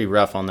was pretty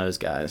rough on those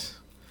guys.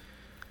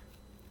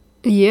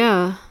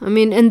 Yeah. I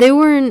mean, and they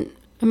weren't,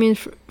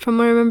 from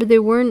what I remember, they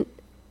weren't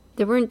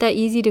that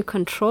easy to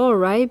control,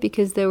 right?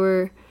 Because they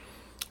were...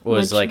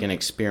 was like an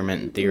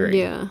experiment in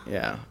theory.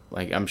 Yeah.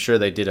 Like I'm sure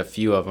they did a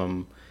few of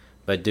them,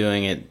 but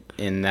doing it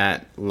in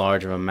that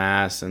large of a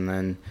mass, and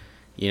then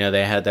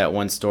they had that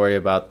one story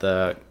about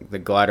the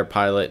glider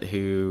pilot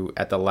who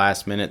at the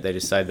last minute they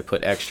decided to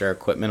put extra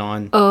equipment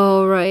on.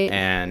 Oh, right.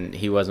 And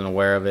he wasn't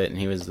aware of it, and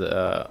he was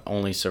the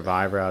only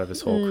survivor out of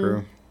his whole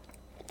crew.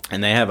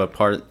 And they have a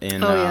part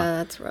in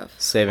that's rough.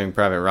 Saving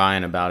Private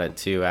Ryan about it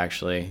too,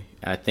 actually.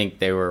 I think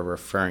they were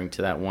referring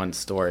to that one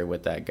story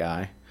with that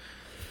guy.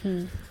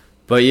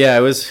 But yeah,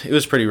 it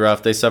was pretty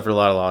rough. They suffered a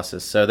lot of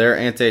losses. So their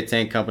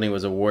anti-tank company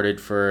was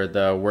awarded for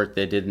the work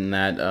they did in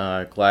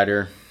that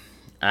glider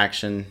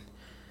action.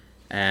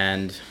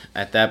 And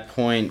at that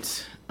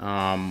point,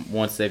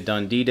 once they've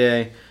done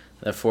D-Day,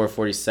 the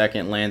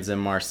 442nd lands in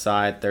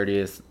Marseille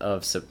 30th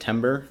of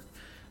September.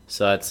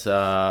 So that's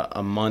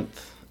a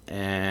month,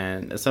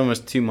 and it's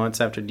almost 2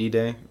 months after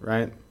D-Day,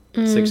 right?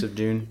 6th of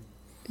June.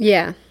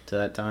 Yeah. To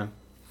that time.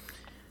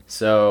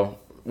 So...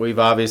 they've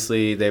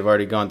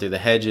already gone through the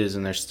hedges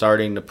and they're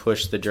starting to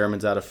push the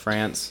Germans out of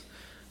France,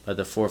 but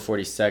the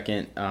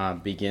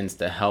 442nd begins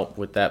to help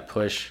with that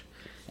push.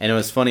 And it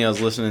was funny, I was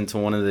listening to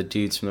one of the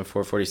dudes from the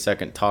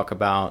 442nd talk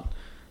about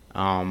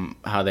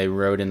how they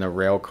rode in the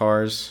rail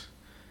cars,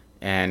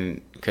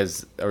 and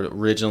because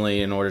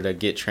originally in order to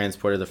get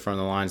transported to the front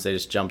of the lines, they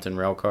just jumped in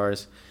rail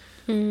cars.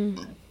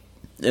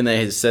 And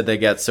they said they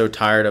got so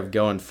tired of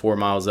going 4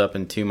 miles up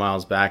and 2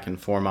 miles back and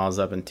 4 miles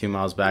up and 2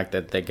 miles back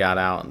that they got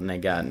out and they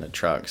got in the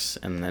trucks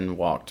and then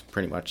walked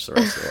pretty much the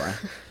rest of the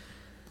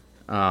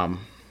way.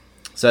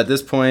 So at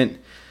this point,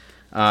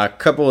 a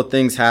couple of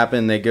things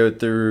happen. They go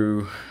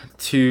through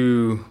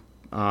two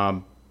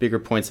bigger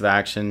points of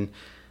action.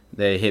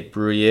 They hit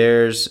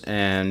Bruyères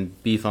and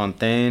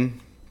Bifontaine,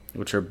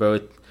 which are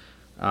both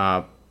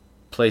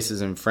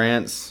places in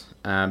France.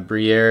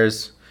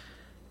 Bruyères,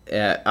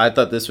 I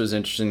thought this was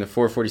interesting. The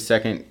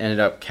 442nd ended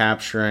up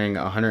capturing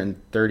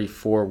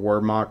 134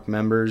 Wehrmacht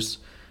members,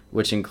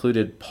 which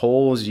included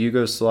Poles,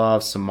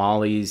 Yugoslavs,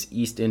 Somalis,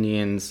 East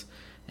Indians,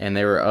 and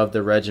they were of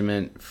the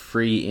regiment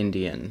Free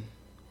Indian.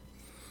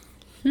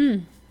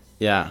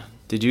 Yeah.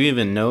 Did you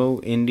even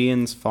know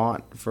Indians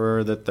fought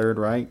for the Third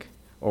Reich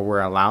or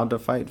were allowed to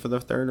fight for the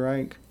Third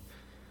Reich?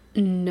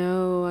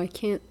 No, I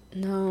can't.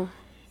 No.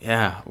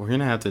 Yeah, we're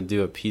going to have to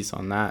do a piece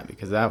on that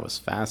because that was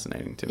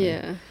fascinating to me.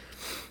 Yeah.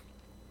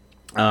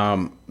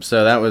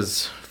 So that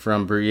was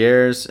from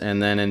Bruyères.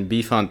 And then in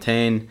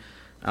Bifontaine,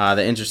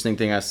 the interesting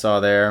thing I saw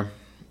there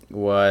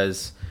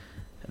was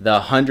the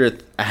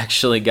 100th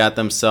actually got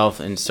themselves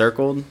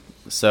encircled.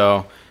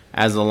 So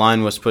as the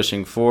line was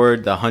pushing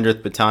forward, the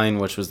 100th Battalion,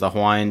 which was the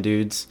Hawaiian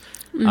dudes,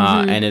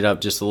 ended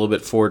up just a little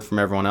bit forward from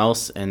everyone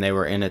else. And they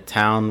were in a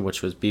town,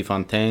 which was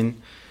Bifontaine.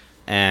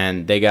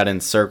 And they got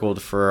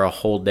encircled for a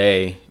whole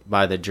day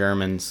by the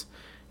Germans.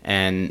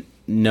 And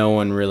no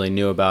one really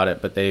knew about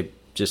it, but they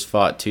just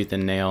fought tooth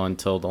and nail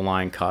until the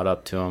line caught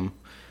up to them.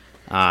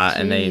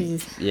 And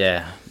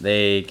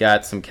they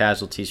got some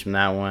casualties from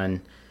that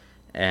one.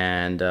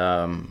 And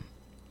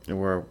there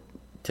were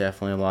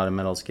definitely a lot of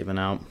medals given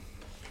out.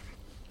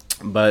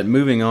 But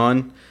moving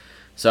on,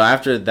 so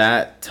after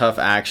that tough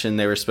action,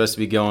 they were supposed to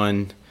be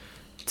going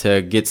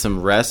to get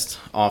some rest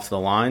off the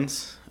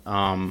lines.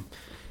 And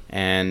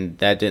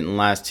that didn't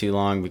last too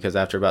long because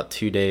after about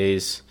 2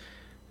 days,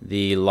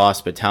 the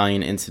Lost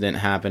Battalion incident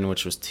happened,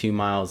 which was 2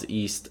 miles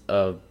east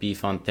of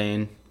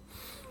Bifontaine.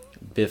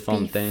 Which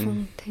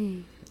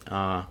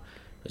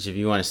if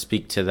you want to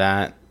speak to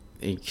that,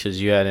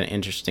 because you had an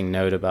interesting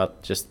note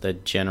about just the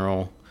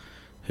general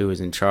who was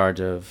in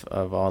charge of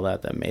all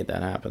that made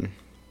that happen.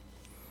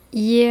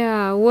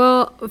 Yeah,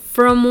 well,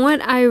 from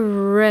what I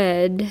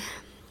read,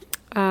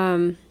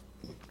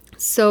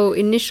 so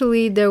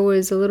initially there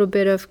was a little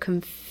bit of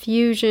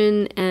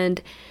confusion,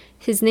 and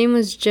his name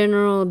was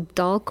General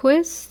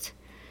Dahlquist,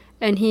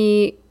 and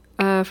he,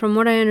 from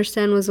what I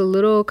understand, was a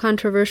little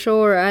controversial,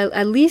 or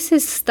at least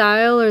his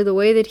style or the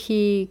way that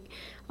he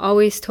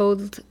always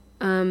told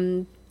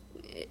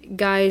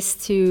guys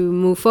to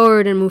move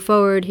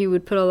forward, he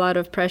would put a lot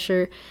of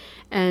pressure.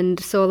 And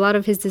so a lot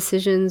of his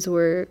decisions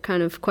were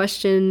kind of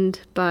questioned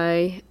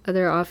by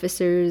other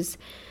officers.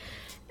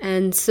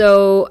 And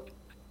so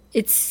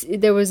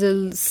there was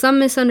some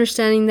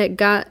misunderstanding that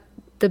got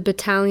the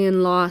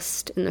battalion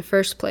lost in the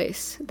first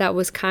place. That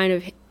was kind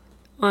of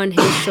on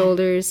his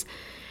shoulders.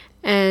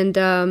 And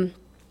so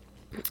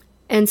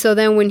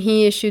then when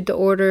he issued the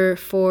order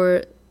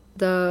for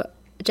the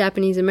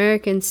Japanese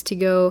Americans to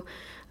go,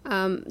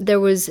 there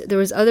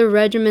was other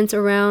regiments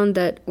around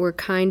that were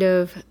kind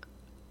of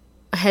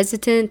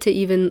hesitant to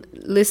even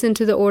listen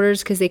to the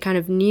orders because they kind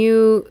of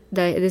knew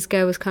that this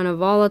guy was kind of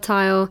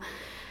volatile,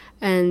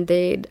 and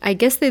I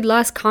guess they'd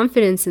lost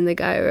confidence in the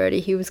guy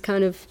already. He was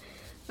kind of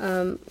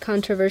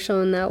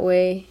controversial in that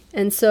way.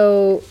 And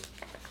so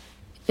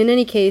in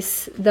any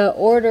case, the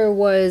order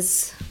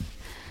was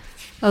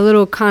a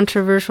little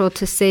controversial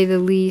to say the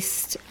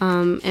least.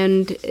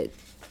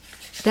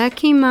 That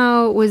came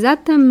out, was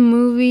that the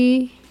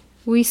movie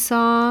we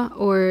saw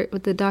or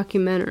the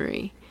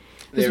documentary?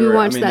 Because we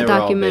watched that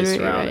documentary,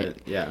 right?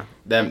 Yeah.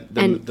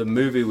 The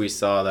movie we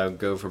saw, the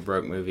Go for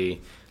Broke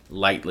movie,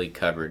 lightly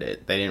covered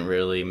it. They didn't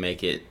really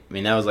make it. I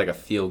mean, that was like a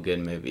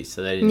feel-good movie,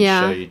 so they didn't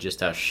show you just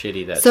how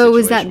shitty that situation was. So it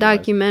was that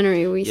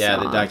documentary we saw. Yeah,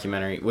 the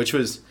documentary, which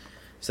was...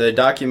 So the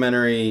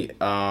documentary,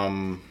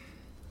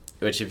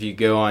 which if you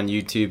go on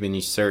YouTube and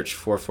you search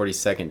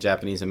 442nd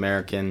Japanese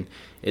American,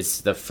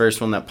 it's the first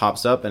one that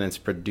pops up, and it's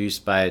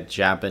produced by a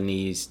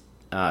Japanese...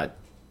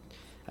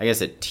 I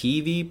guess a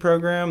TV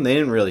program. They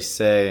didn't really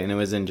say, and it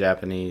was in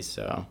Japanese,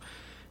 so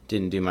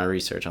didn't do my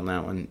research on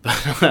that one.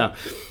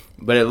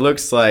 But it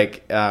looks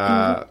like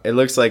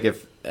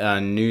if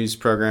a news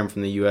program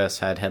from the U.S.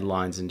 had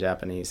headlines in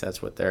Japanese.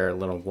 That's what their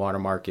little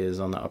watermark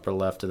is on the upper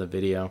left of the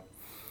video.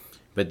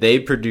 But they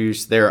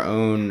produced their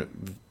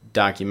own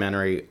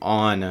documentary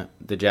on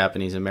the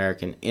Japanese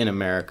American in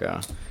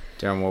America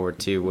during World War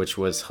II, which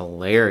was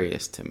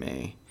hilarious to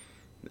me.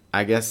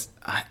 I guess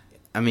I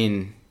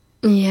mean.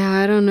 Yeah,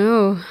 I don't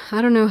know.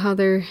 I don't know how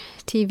their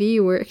TV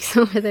works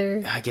over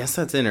there. I guess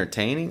that's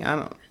entertaining.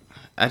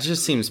 That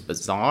just seems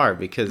bizarre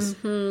because,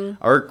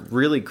 or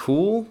really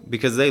cool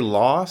because they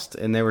lost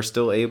and they were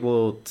still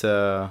able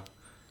to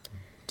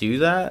do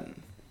that.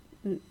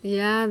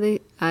 Yeah,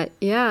 I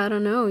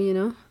don't know, you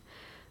know.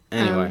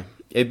 Anyway,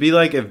 it'd be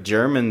like if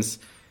Germans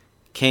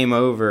came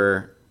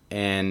over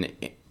and,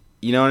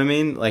 you know what I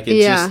mean? Like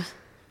it just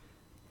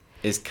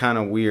is kind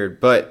of weird.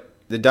 But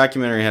the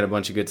documentary had a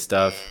bunch of good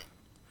stuff.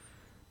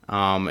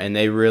 And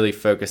they really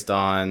focused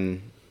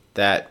on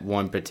that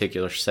one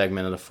particular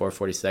segment of the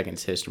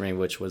 442nd's history,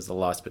 which was the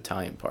Lost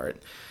Battalion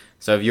part.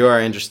 So if you are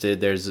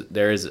interested,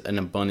 there is an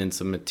abundance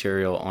of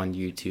material on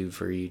YouTube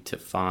for you to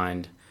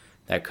find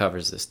that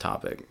covers this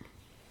topic.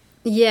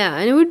 Yeah,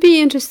 and it would be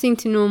interesting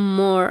to know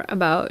more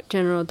about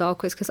General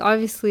Dahlquist because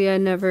obviously I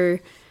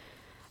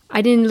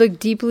didn't look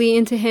deeply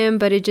into him,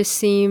 but it just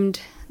seemed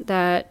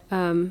that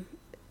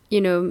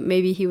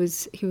maybe he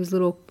was a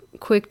little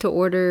quick to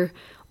order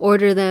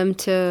them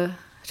to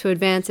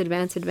advance.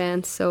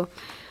 So,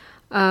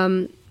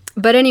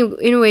 but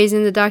anyways,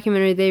 in the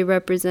documentary they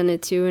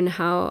represented too, and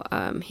how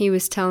he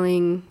was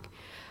telling,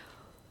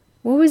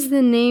 what was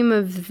the name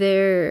of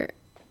their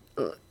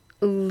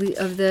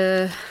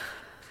leader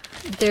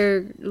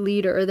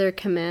or their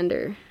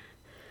commander?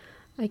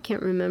 I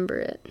can't remember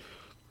it.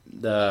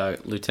 The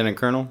lieutenant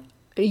colonel?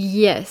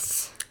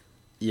 Yes.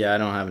 Yeah, I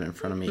don't have it in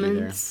front of me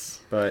either.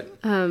 But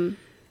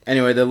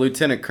anyway, the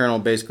lieutenant colonel,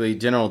 basically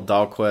General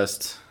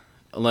Dahlquist.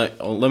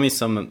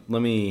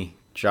 Let me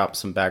drop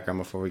some background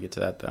before we get to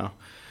that, though.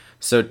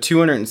 So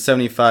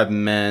 275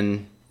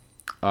 men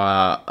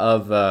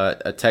of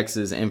a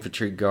Texas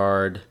infantry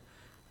guard,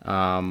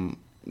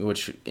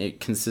 which it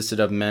consisted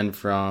of men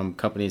from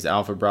companies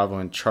Alpha, Bravo,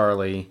 and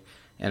Charlie,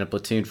 and a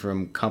platoon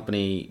from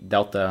Company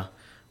Delta,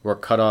 were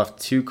cut off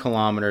 2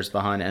 kilometers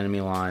behind enemy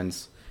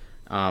lines,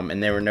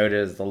 and they were noted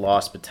as the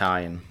Lost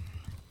Battalion.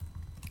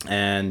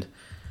 And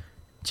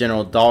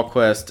General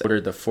Dahlquist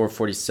ordered the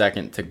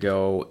 442nd to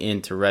go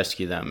in to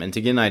rescue them. And to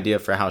get an idea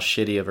for how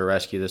shitty of a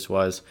rescue this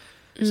was,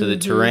 so the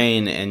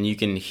terrain, and you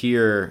can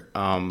hear,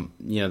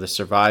 the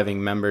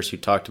surviving members who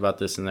talked about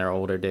this in their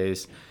older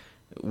days,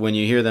 when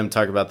you hear them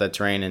talk about that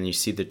terrain and you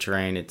see the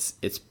terrain,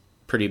 it's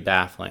pretty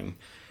baffling.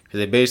 Because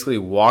they basically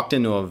walked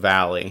into a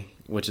valley,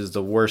 which is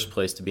the worst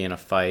place to be in a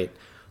fight,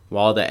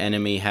 while the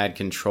enemy had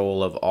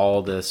control of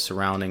all the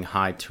surrounding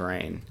high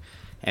terrain.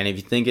 And if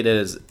you think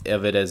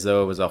of it as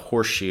though it was a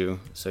horseshoe,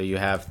 so you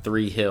have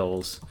 3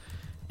 hills,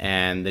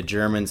 and the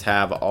Germans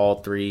have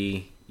all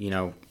 3,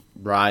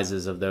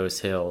 rises of those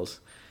hills.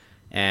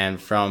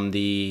 And from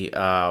the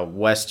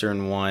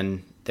western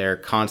one, they're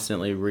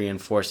constantly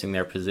reinforcing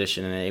their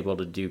position and able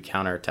to do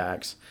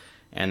counterattacks.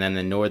 And then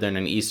the northern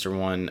and eastern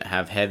one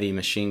have heavy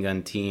machine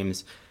gun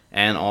teams,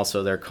 and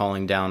also they're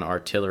calling down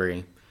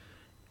artillery.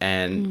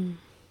 And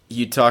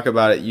you talk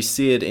about it, you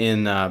see it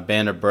in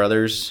Band of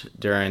Brothers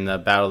during the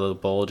Battle of the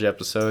Bulge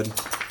episode.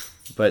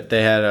 But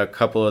they had a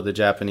couple of the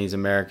Japanese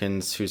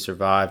Americans who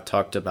survived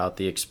talked about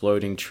the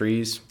exploding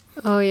trees.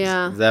 Oh,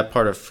 yeah. That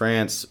part of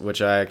France,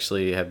 which I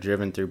actually have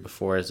driven through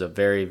before, is a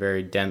very,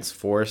 very dense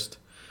forest.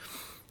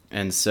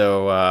 And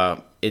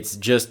so it's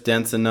just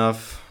dense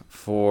enough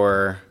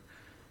for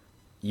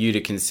you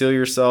to conceal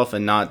yourself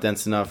and not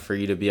dense enough for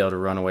you to be able to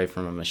run away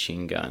from a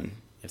machine gun,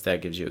 if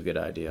that gives you a good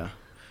idea.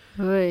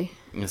 Oy.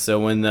 And so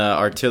when the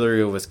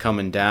artillery was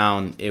coming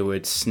down, it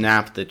would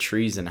snap the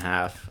trees in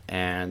half.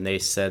 And they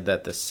said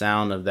that the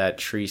sound of that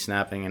tree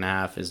snapping in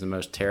half is the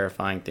most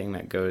terrifying thing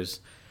that goes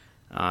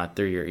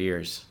through your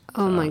ears.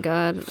 Oh, my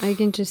God. I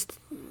can just...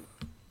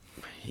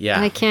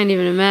 Yeah. I can't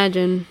even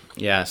imagine.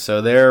 Yeah,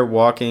 so they're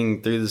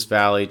walking through this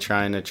valley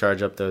trying to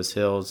charge up those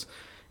hills,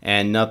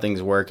 and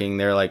nothing's working.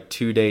 They're like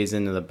 2 days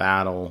into the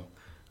battle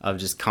of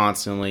just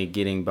constantly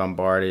getting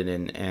bombarded,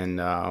 and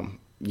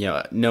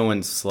no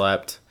one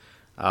slept.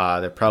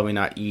 They're probably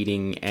not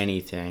eating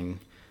anything.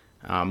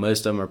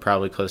 Most of them are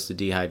probably close to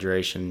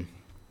dehydration.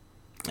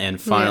 And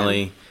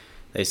finally,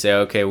 they say,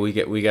 okay, we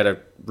got to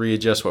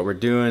readjust what we're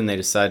doing. They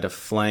decide to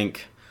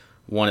flank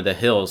one of the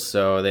hills.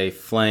 So they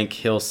flank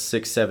Hill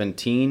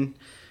 617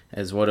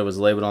 is what it was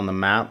labeled on the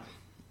map.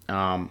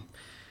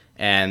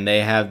 And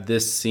they have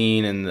this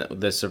scene, and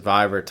the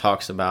survivor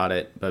talks about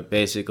it. But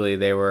basically,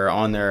 they were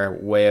on their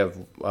way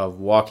of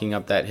walking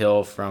up that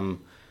hill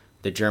from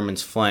the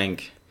Germans'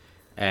 flank,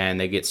 and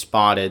they get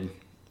spotted,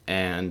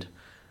 and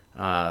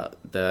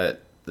the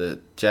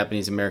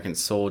Japanese-American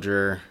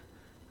soldier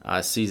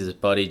sees his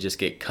buddy just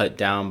get cut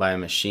down by a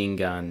machine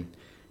gun,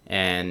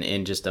 and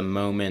in just a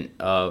moment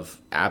of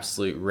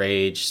absolute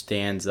rage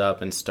stands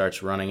up and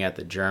starts running at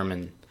the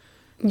Germans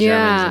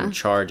and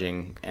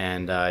charging,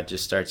 and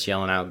just starts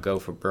yelling out, "Go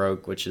for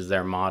broke," which is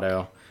their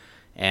motto.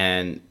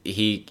 And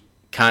he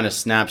kind of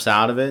snaps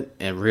out of it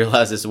and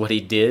realizes what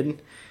he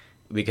did,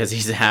 because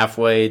he's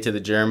halfway to the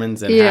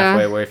Germans and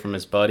halfway away from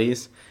his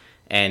buddies,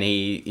 and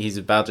he's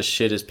about to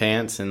shit his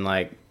pants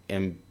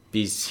and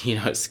be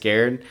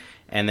scared,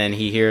 and then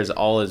he hears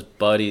all his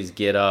buddies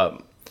get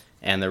up,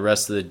 and the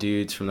rest of the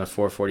dudes from the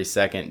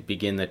 442nd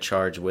begin the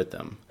charge with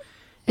them.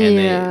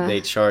 And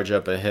they charge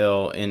up a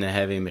hill in a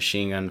heavy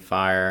machine gun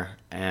fire,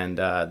 and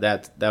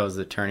that was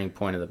the turning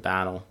point of the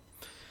battle.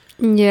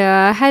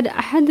 Yeah,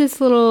 I had this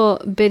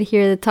little bit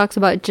here that talks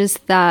about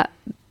just that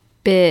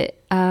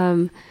bit.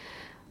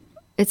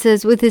 It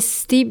says, with his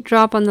steep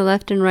drop on the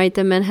left and right,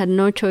 the men had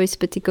no choice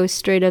but to go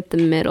straight up the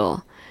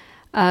middle.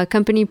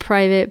 Company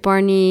Private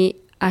Barney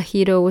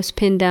Ahito was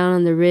pinned down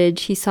on the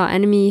ridge. He saw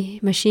enemy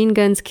machine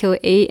guns kill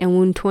 8 and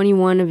wound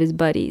 21 of his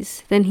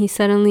buddies. Then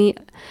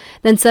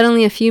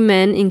suddenly a few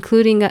men,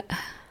 including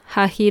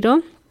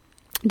Ahito,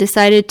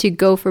 decided to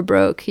go for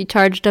broke. He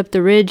charged up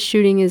the ridge,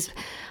 shooting his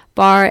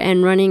bar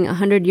and running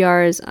 100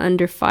 yards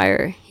under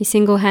fire. He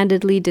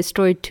single-handedly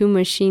destroyed 2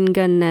 machine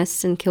gun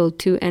nests and killed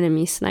 2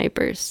 enemy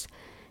snipers.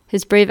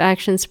 His brave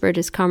action spurred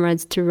his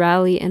comrades to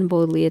rally and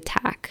boldly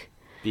attack.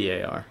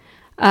 BAR.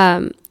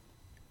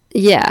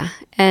 Yeah,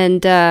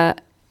 and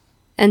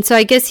so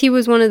I guess he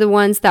was one of the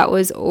ones that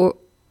was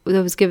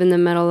given the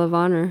Medal of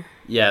Honor.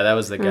 Yeah, that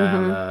was the guy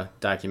on the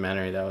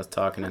documentary that was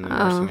talking in the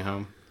nursing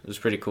home. It was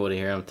pretty cool to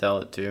hear him tell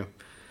it too.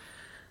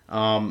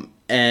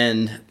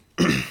 And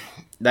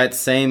that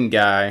same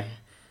guy,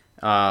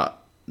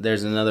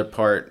 there's another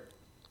part.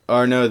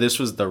 Or no, this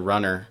was the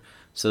runner.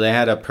 So they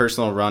had a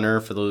personal runner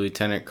for the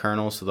lieutenant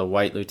colonel, so the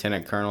white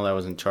lieutenant colonel that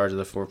was in charge of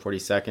the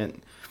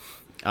 442nd.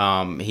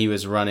 He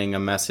was running a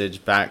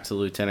message back to the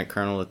lieutenant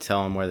colonel to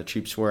tell him where the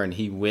troops were, and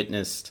he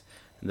witnessed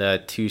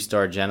the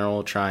 2-star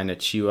general trying to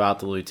chew out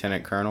the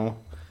lieutenant colonel,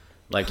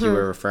 like you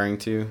were referring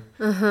to.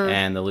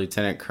 And the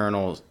lieutenant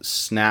colonel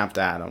snapped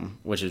at him,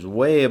 which is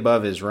way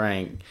above his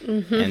rank,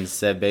 and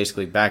said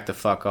basically, "Back the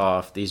fuck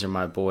off. These are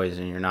my boys,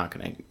 and you're not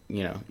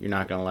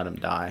gonna let them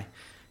die."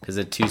 Because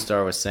the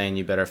 2-star was saying,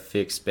 "You better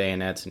fix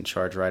bayonets and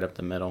charge right up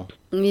the middle."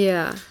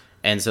 Yeah.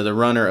 And so the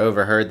runner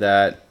overheard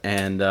that,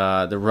 and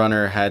the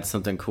runner had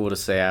something cool to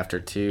say after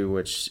too,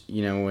 which,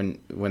 when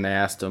they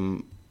asked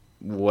him,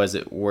 was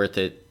it worth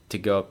it to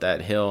go up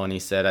that hill, and he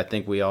said, "I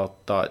think we all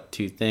thought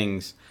 2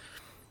 things.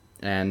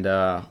 And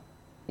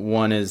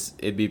one is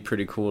it'd be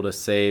pretty cool to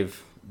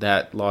save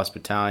that lost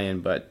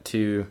battalion, but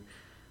 2,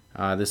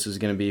 this was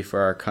going to be for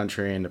our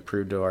country and to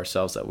prove to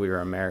ourselves that we were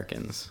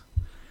Americans."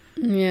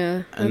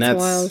 Yeah, And that's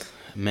wild.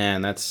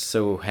 Man, that's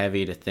so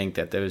heavy to think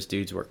that those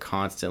dudes were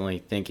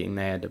constantly thinking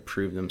they had to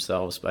prove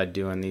themselves by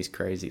doing these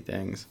crazy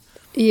things.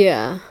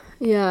 Yeah.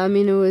 I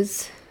mean, it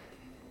was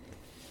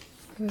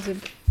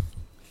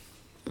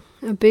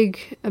a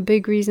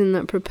big reason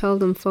that propelled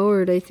them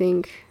forward, I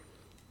think.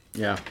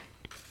 Yeah.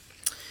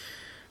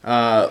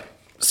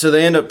 So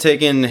they end up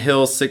taking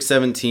Hill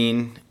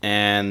 617,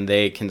 and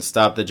they can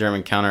stop the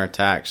German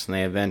counterattacks, and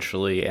they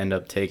eventually end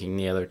up taking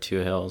the other 2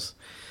 hills.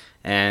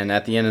 And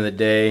at the end of the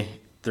day,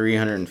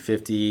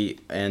 350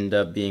 end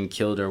up being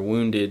killed or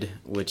wounded,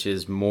 which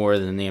is more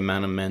than the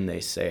amount of men they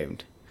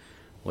saved,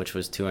 which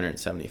was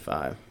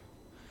 275.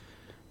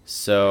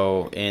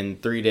 So in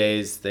 3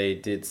 days, they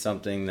did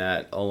something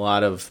that a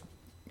lot of,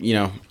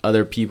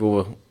 other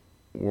people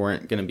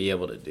weren't going to be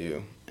able to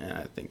do. And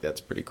I think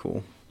that's pretty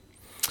cool.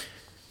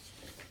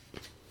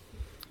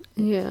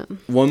 Yeah.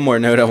 One more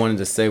note I wanted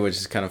to say, which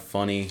is kind of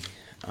funny,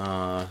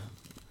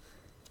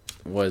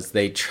 was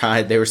they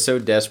were so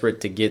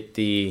desperate to get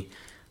the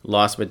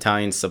Lost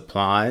Battalion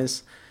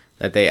supplies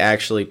that they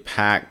actually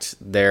packed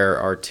their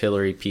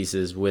artillery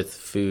pieces with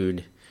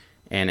food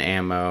and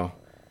ammo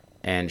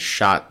and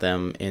shot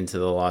them into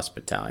the Lost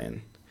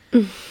Battalion.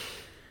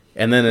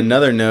 And then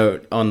another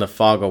note on the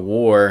fog of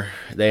war,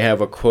 they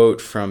have a quote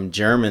from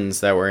Germans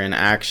that were in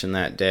action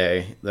that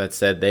day that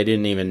said they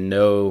didn't even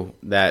know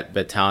that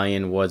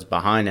battalion was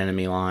behind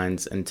enemy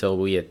lines until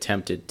we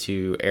attempted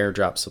to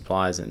airdrop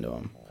supplies into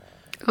them.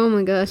 Oh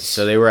my gosh.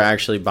 So they were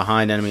actually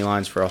behind enemy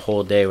lines for a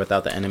whole day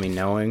without the enemy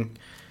knowing.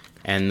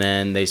 And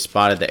then they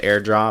spotted the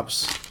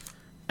airdrops,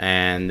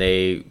 and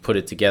they put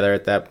it together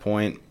at that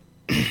point.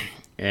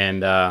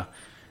 And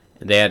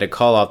they had to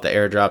call off the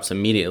airdrops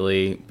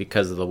immediately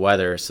because of the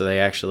weather. So they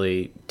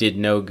actually did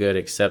no good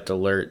except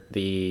alert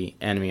the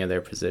enemy of their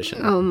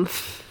position.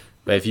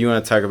 But if you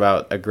want to talk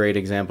about a great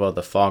example of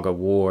the fog of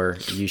war,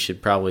 you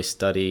should probably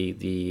study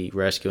the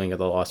rescuing of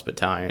the Lost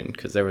Battalion,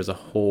 because there was a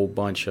whole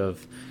bunch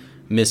of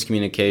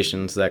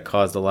miscommunications that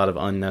caused a lot of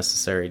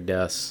unnecessary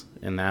deaths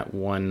in that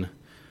one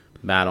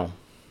battle.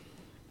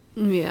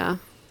 Yeah.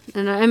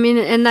 And I mean,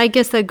 and I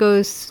guess that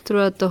goes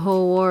throughout the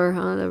whole war,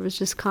 huh? There was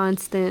just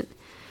constant.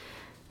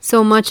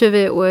 So much of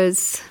it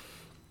was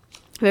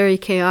very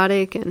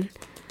chaotic, and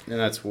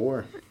that's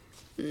war.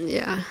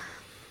 Yeah.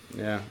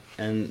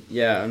 And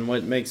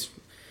what makes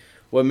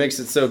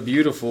it so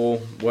beautiful,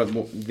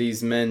 what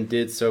these men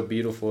did so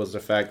beautiful, is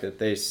the fact that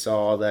they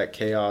saw that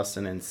chaos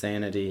and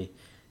insanity,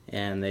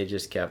 and they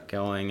just kept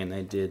going, and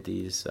they did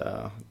these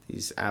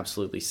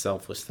absolutely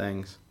selfless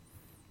things.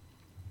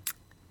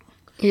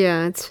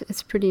 Yeah,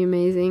 it's pretty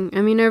amazing.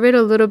 I mean, I read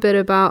a little bit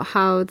about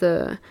how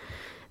the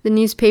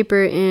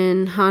newspaper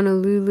in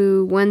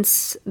Honolulu,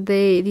 once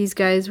these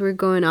guys were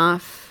going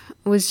off,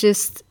 was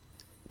just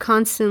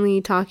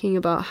constantly talking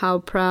about how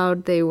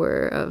proud they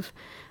were, of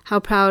how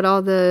proud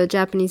all the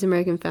Japanese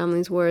American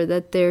families were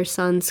that their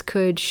sons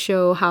could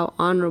show how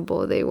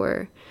honorable they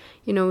were.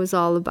 It was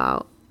all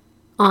about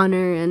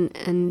honor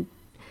and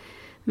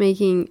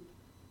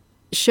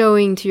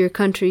showing to your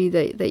country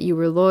that you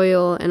were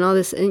loyal and all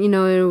this. And,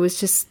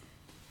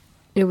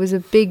 it was a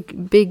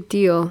big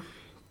deal.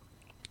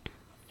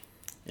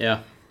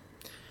 Yeah.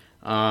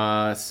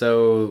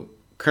 So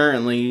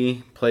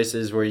currently,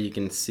 places where you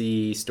can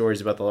see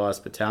stories about the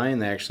Lost Battalion,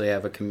 they actually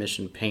have a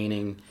commissioned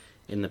painting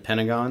in the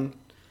Pentagon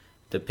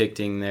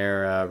depicting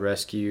their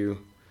rescue,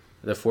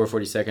 the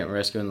 442nd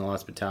rescue in the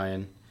Lost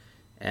Battalion.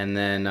 And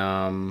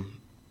then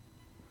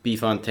B.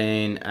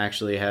 Fontaine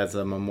actually has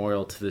a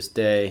memorial to this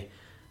day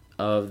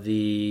of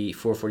the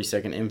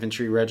 442nd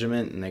Infantry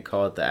Regiment, and they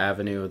call it the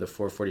Avenue of the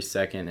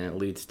 442nd, and it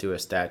leads to a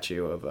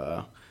statue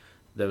of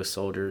those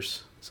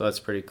soldiers. So that's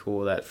pretty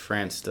cool that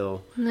France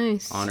still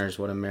Nice. honors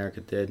what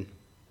America did.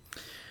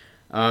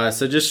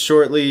 So just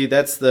shortly,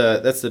 that's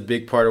the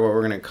big part of what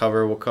we're going to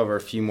cover. We'll cover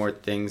a few more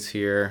things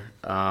here.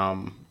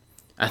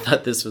 I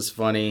thought this was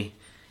funny.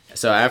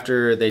 So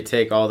after they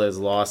take all those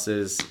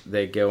losses,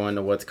 they go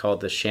into what's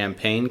called the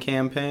Champagne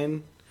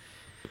Campaign.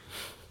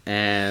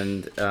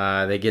 And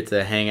they get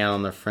to hang out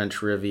on the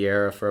French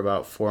Riviera for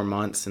about 4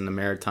 months in the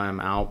Maritime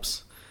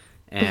Alps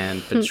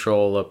and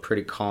patrol a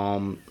pretty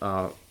calm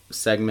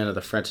segment of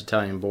the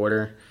French-Italian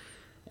border.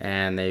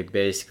 And they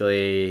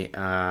basically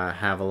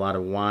have a lot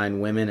of wine,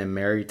 women, and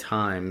merry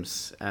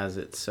times, as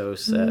it so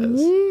says.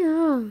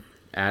 Yeah.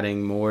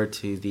 Adding more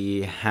to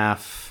the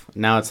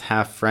now it's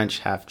half French,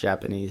 half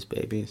Japanese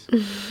babies.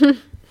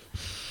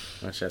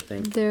 Which I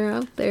think They're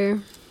out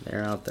there.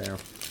 they're out there.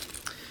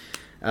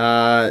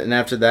 And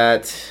after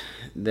that,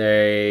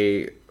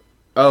 and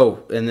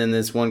then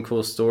this one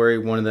cool story.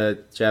 One of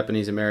the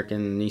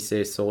Japanese-American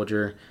Nisei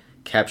soldier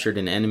captured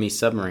an enemy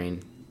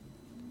submarine.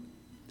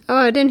 Oh,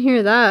 I didn't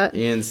hear that.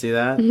 You didn't see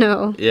that?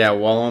 No. Yeah,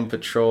 while on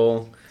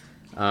patrol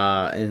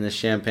in the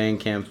Champagne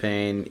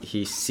Campaign,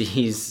 he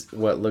sees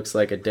what looks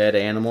like a dead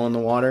animal in the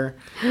water,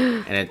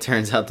 and it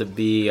turns out to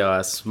be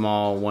a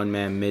small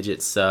one-man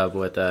midget sub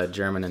with a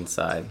German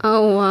inside.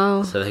 Oh,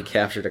 wow. So they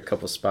captured a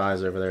couple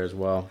spies over there as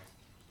well.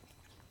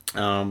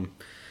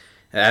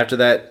 After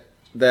that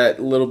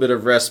little bit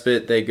of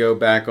respite, they go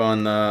back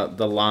on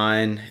the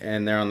line,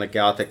 and they're on the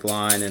Gothic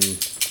line, and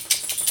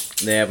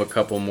they have a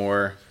couple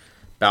more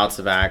bouts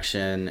of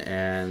action,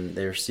 and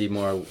they receive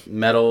more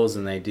medals,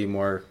 and they do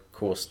more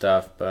cool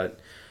stuff, but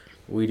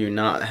we do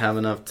not have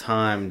enough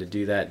time to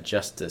do that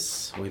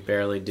justice. We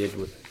barely did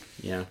with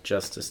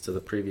justice to the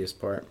previous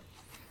part.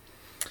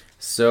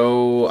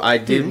 So I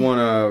did want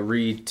to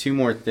read two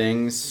more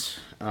things.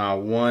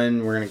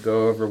 One, we're going to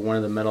go over one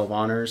of the Medal of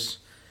Honors,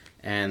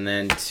 and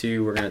then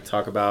two, we're going to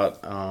talk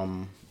about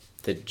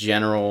the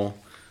general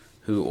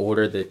who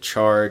ordered the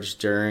charge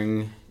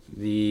during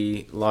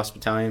the Lost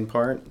Battalion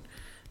part,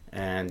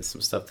 and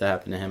some stuff that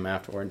happened to him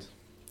afterwards.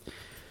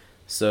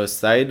 So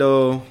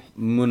Saido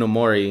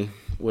Munomori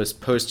was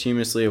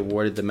posthumously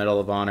awarded the Medal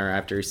of Honor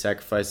after he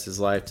sacrificed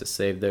his life to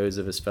save those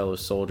of his fellow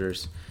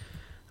soldiers.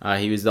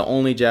 He was the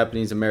only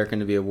Japanese American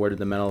to be awarded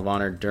the Medal of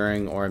Honor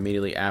during or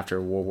immediately after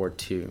World War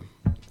II.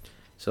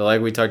 So like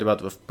we talked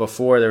about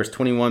before, there was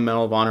 21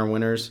 Medal of Honor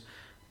winners,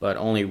 but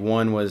only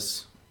one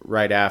was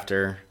right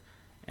after,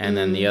 and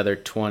then the other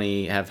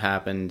 20 have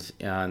happened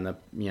in the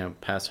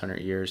past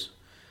 100 years.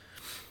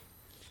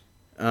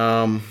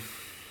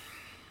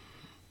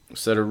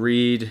 So to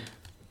read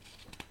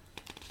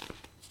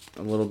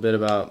a little bit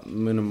about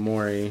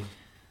Munomori,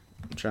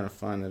 I'm trying to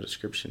find the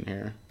description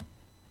here.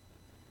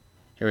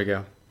 Here we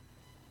go.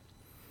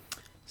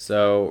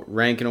 So,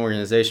 rank and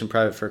organization,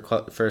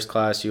 Private First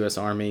Class, U.S.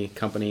 Army,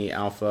 Company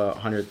Alpha,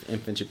 100th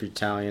Infantry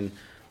Battalion,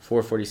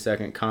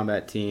 442nd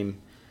Combat Team,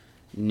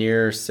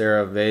 near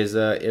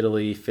Saravezza,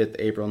 Italy, 5th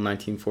April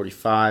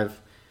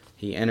 1945.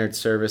 He entered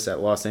service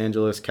at Los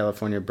Angeles,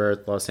 California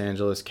birth, Los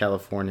Angeles,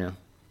 California.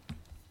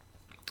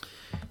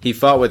 He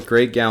fought with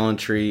great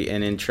gallantry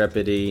and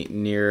intrepidity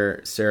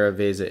near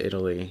Saravezza,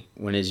 Italy.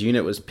 When his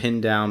unit was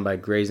pinned down by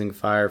grazing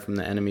fire from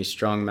the enemy's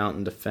strong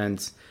mountain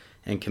defense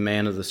and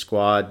command of the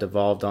squad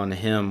devolved on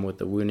him with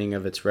the wounding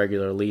of its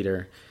regular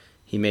leader,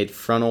 he made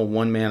frontal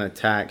one-man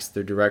attacks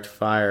through direct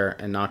fire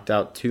and knocked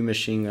out 2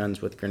 machine guns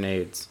with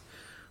grenades.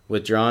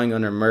 Withdrawing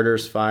under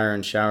murderous fire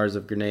and showers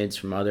of grenades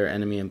from other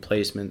enemy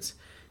emplacements,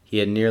 he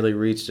had nearly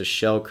reached a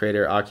shell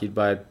crater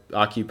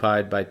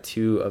occupied by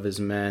 2 of his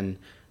men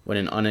when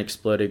an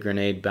unexploded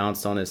grenade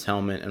bounced on his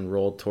helmet and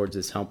rolled towards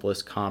his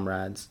helpless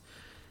comrades.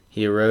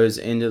 He arose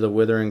into the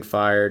withering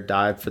fire,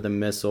 dived for the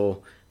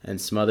missile,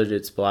 and smothered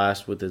its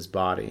blast with his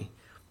body.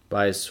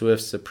 By his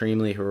swift,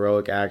 supremely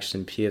heroic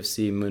action,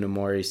 PFC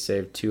Munomori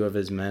saved 2 of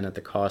his men at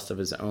the cost of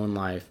his own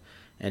life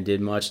and did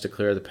much to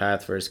clear the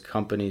path for his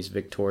company's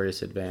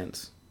victorious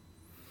advance.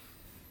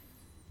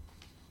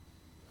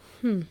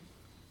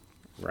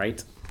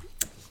 Right?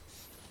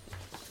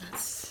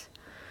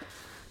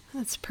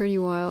 That's pretty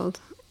wild.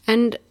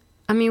 And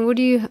I mean, what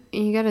do you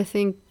gotta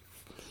think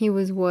he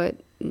was what,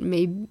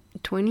 maybe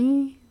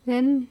 20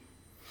 then?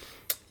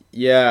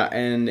 Yeah,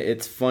 and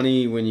it's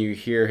funny when you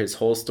hear his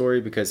whole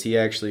story because he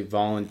actually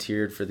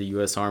volunteered for the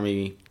U.S.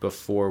 Army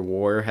before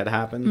war had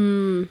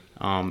happened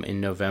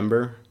in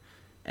November.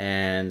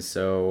 And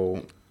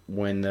so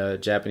when the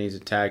Japanese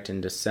attacked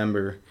in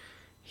December,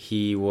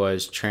 he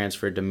was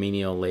transferred to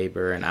menial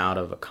labor and out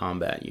of a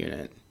combat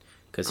unit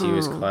because he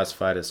was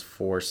classified as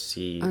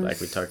 4C,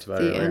 like we talked about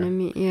earlier.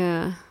 Enemy,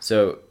 yeah.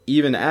 So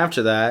even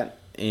after that,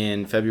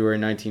 in February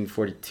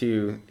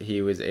 1942,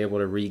 he was able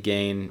to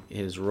regain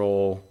his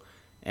role,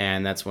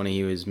 and that's when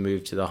he was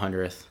moved to the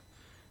 100th.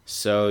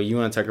 So you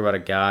want to talk about a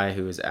guy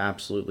who is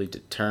absolutely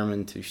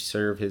determined to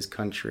serve his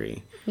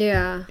country.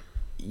 Yeah.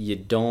 You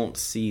don't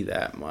see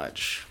that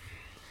much.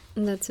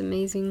 That's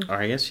amazing. Or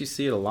I guess you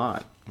see it a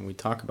lot. We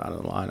talk about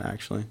it a lot,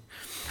 actually.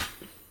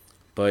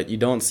 But you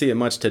don't see it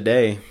much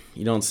today.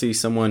 You don't see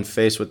someone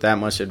faced with that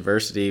much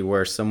adversity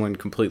where someone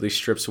completely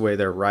strips away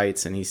their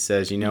rights and he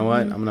says, you know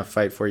what, I'm going to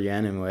fight for you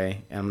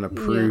anyway. And I'm going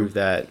to prove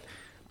that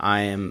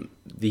I am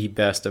the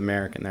best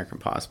American there can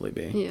possibly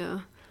be.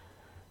 Yeah.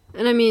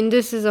 And I mean,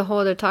 this is a whole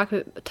other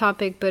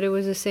topic, but it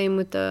was the same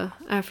with the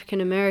African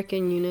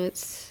American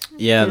units.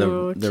 Yeah,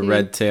 the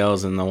Red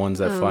Tails and the ones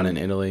that fought in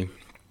Italy.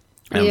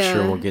 I'm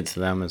sure we'll get to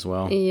them as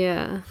well.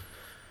 Yeah.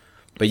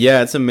 But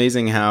yeah, it's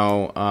amazing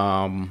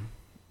how,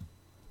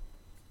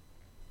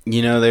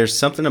 there's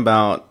something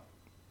about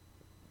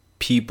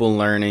people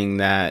learning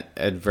that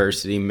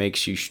adversity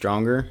makes you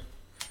stronger.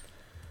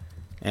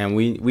 And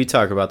we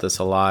talk about this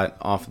a lot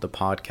off of the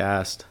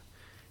podcast.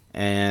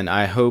 And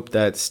I hope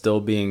that's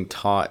still being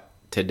taught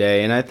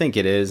today. And I think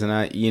it is. And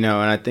I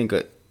think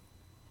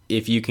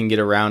if you can get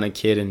around a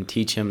kid and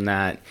teach him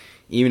that,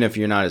 even if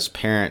you're not his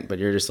parent, but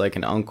you're just like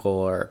an uncle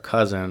or a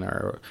cousin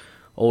or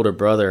older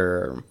brother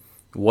or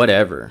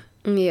whatever.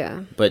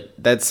 Yeah. But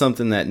that's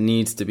something that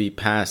needs to be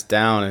passed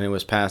down, and it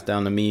was passed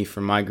down to me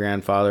from my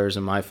grandfathers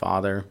and my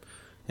father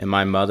and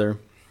my mother,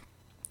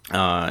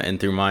 and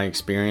through my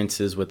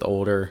experiences with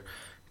older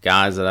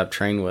guys that I've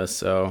trained with.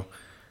 So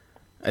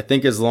I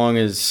think as long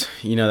as,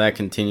 that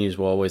continues,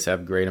 we'll always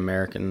have great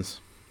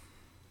Americans.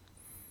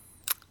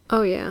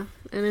 Oh, yeah.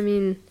 And I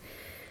mean,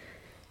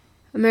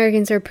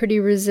 Americans are pretty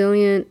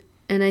resilient,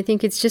 and I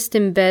think it's just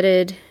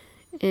embedded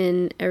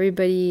in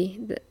everybody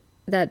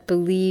that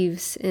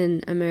believes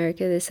in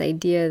America, this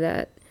idea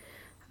that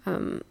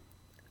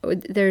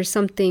there's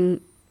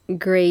something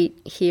great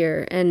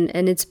here, and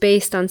it's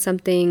based on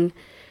something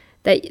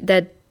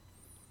that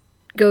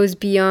goes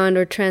beyond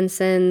or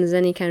transcends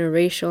any kind of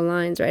racial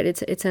lines, right?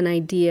 It's an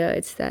idea.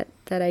 It's that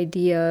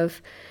idea of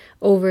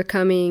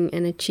overcoming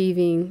and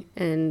achieving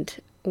and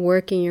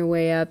working your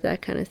way up,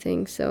 that kind of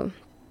thing. So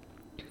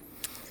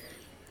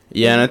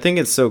yeah, and I think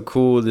it's so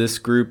cool, this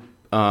group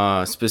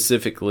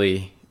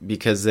specifically,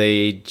 because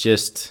they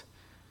just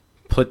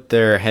put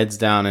their heads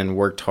down and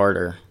worked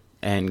harder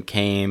and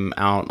came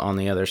out on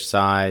the other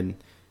side,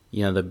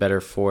 the better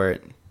for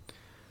it.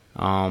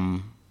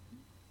 Oh,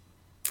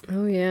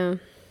 yeah.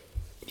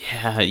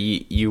 Yeah,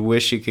 you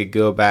wish you could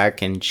go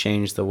back and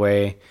change the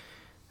way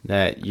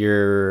that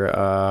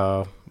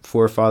your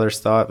forefathers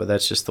thought, but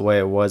that's just the way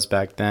it was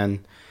back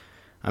then.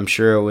 I'm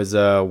sure it was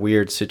a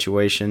weird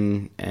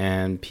situation,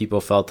 and people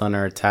felt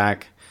under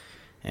attack,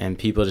 and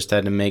people just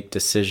had to make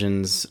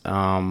decisions.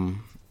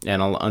 And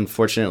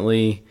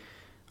unfortunately,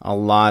 a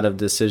lot of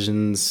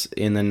decisions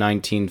in the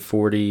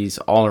 1940s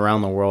all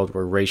around the world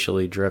were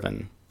racially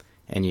driven,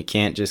 and you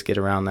can't just get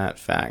around that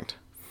fact.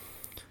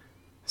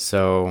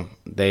 So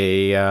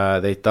they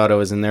thought it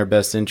was in their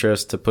best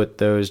interest to put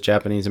those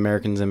Japanese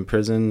Americans in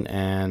prison,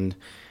 and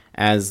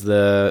as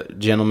the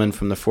gentleman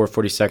from the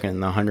 442nd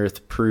and the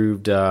 100th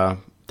proved,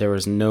 there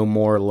was no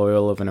more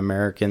loyal of an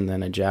American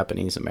than a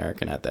Japanese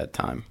American at that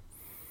time.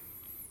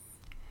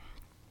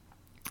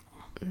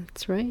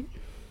 That's right.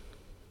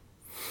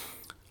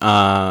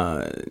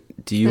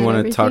 Do you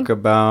want to talk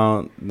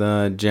about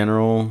the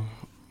general?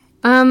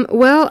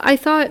 Well, I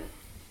thought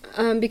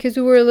because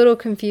we were a little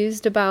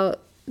confused about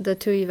the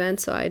two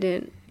events, so I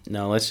didn't.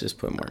 No, let's just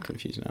put more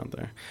confusion out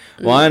there.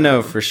 Well, I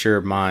know for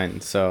sure mine,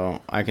 so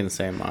I can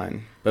say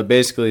mine. But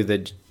basically,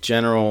 the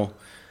general,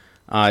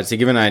 to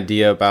give an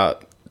idea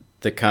about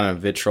the kind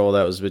of vitriol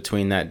that was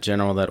between that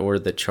general that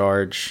ordered the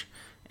charge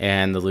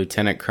and the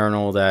lieutenant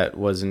colonel that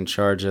was in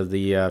charge of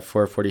the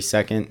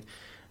 442nd,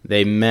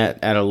 they met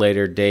at a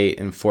later date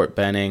in Fort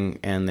Benning,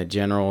 and the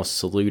general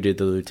saluted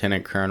the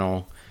lieutenant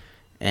colonel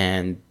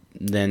and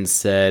then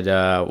said,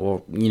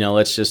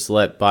 let's just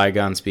let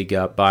bygones be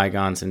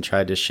bygones, and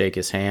tried to shake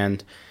his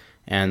hand.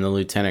 And the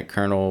lieutenant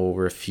colonel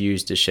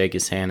refused to shake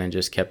his hand and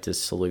just kept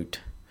his salute.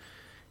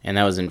 And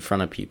that was in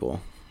front of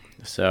people.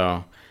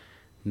 So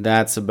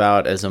that's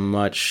about as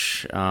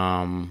much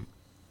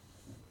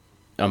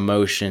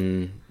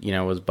emotion,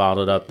 was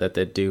bottled up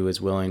that dude was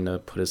willing to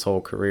put his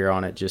whole career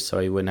on it just so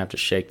he wouldn't have to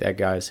shake that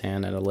guy's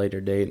hand at a later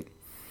date.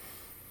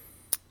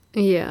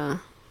 Yeah.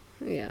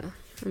 I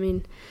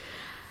mean,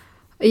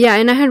 yeah,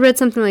 and I had read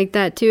something like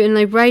that too, and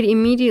like right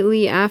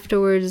immediately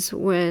afterwards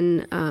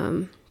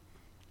when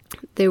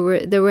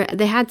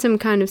they had some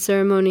kind of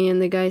ceremony,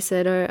 and the guy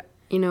said,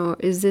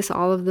 is this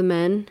all of the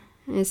men?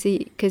 And see,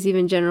 because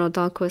even General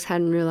Dahlquist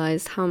hadn't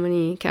realized how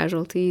many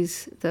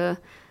casualties the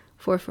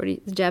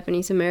 440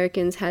 Japanese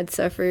Americans had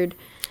suffered.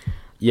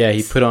 Yeah,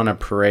 he put on a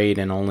parade,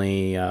 and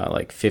only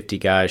 50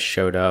 guys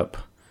showed up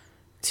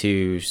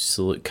to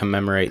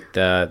commemorate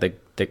the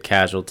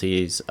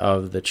casualties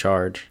of the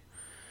charge.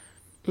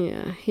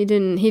 Yeah, he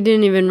didn't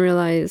even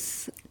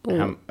realize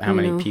how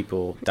many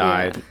people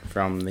died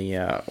from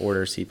the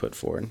orders he put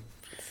forward.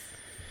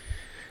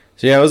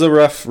 So yeah, it was a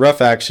rough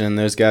action.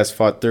 Those guys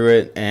fought through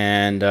it,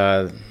 and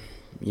I'll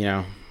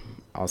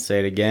say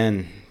it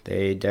again.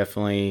 They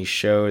definitely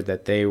showed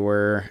that they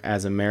were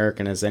as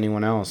American as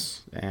anyone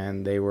else,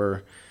 and they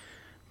were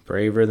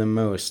braver than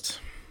most.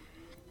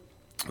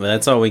 But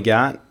that's all we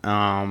got.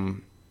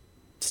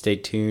 Stay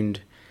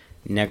tuned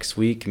Next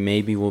week,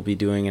 maybe we'll be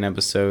doing an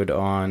episode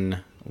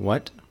on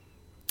what?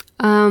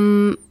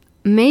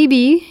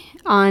 Maybe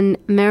on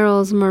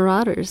Merrill's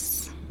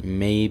Marauders.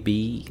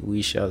 Maybe.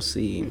 We shall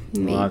see.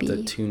 Maybe. We'll have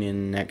to tune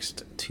in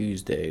next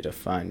Tuesday to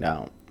find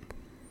out.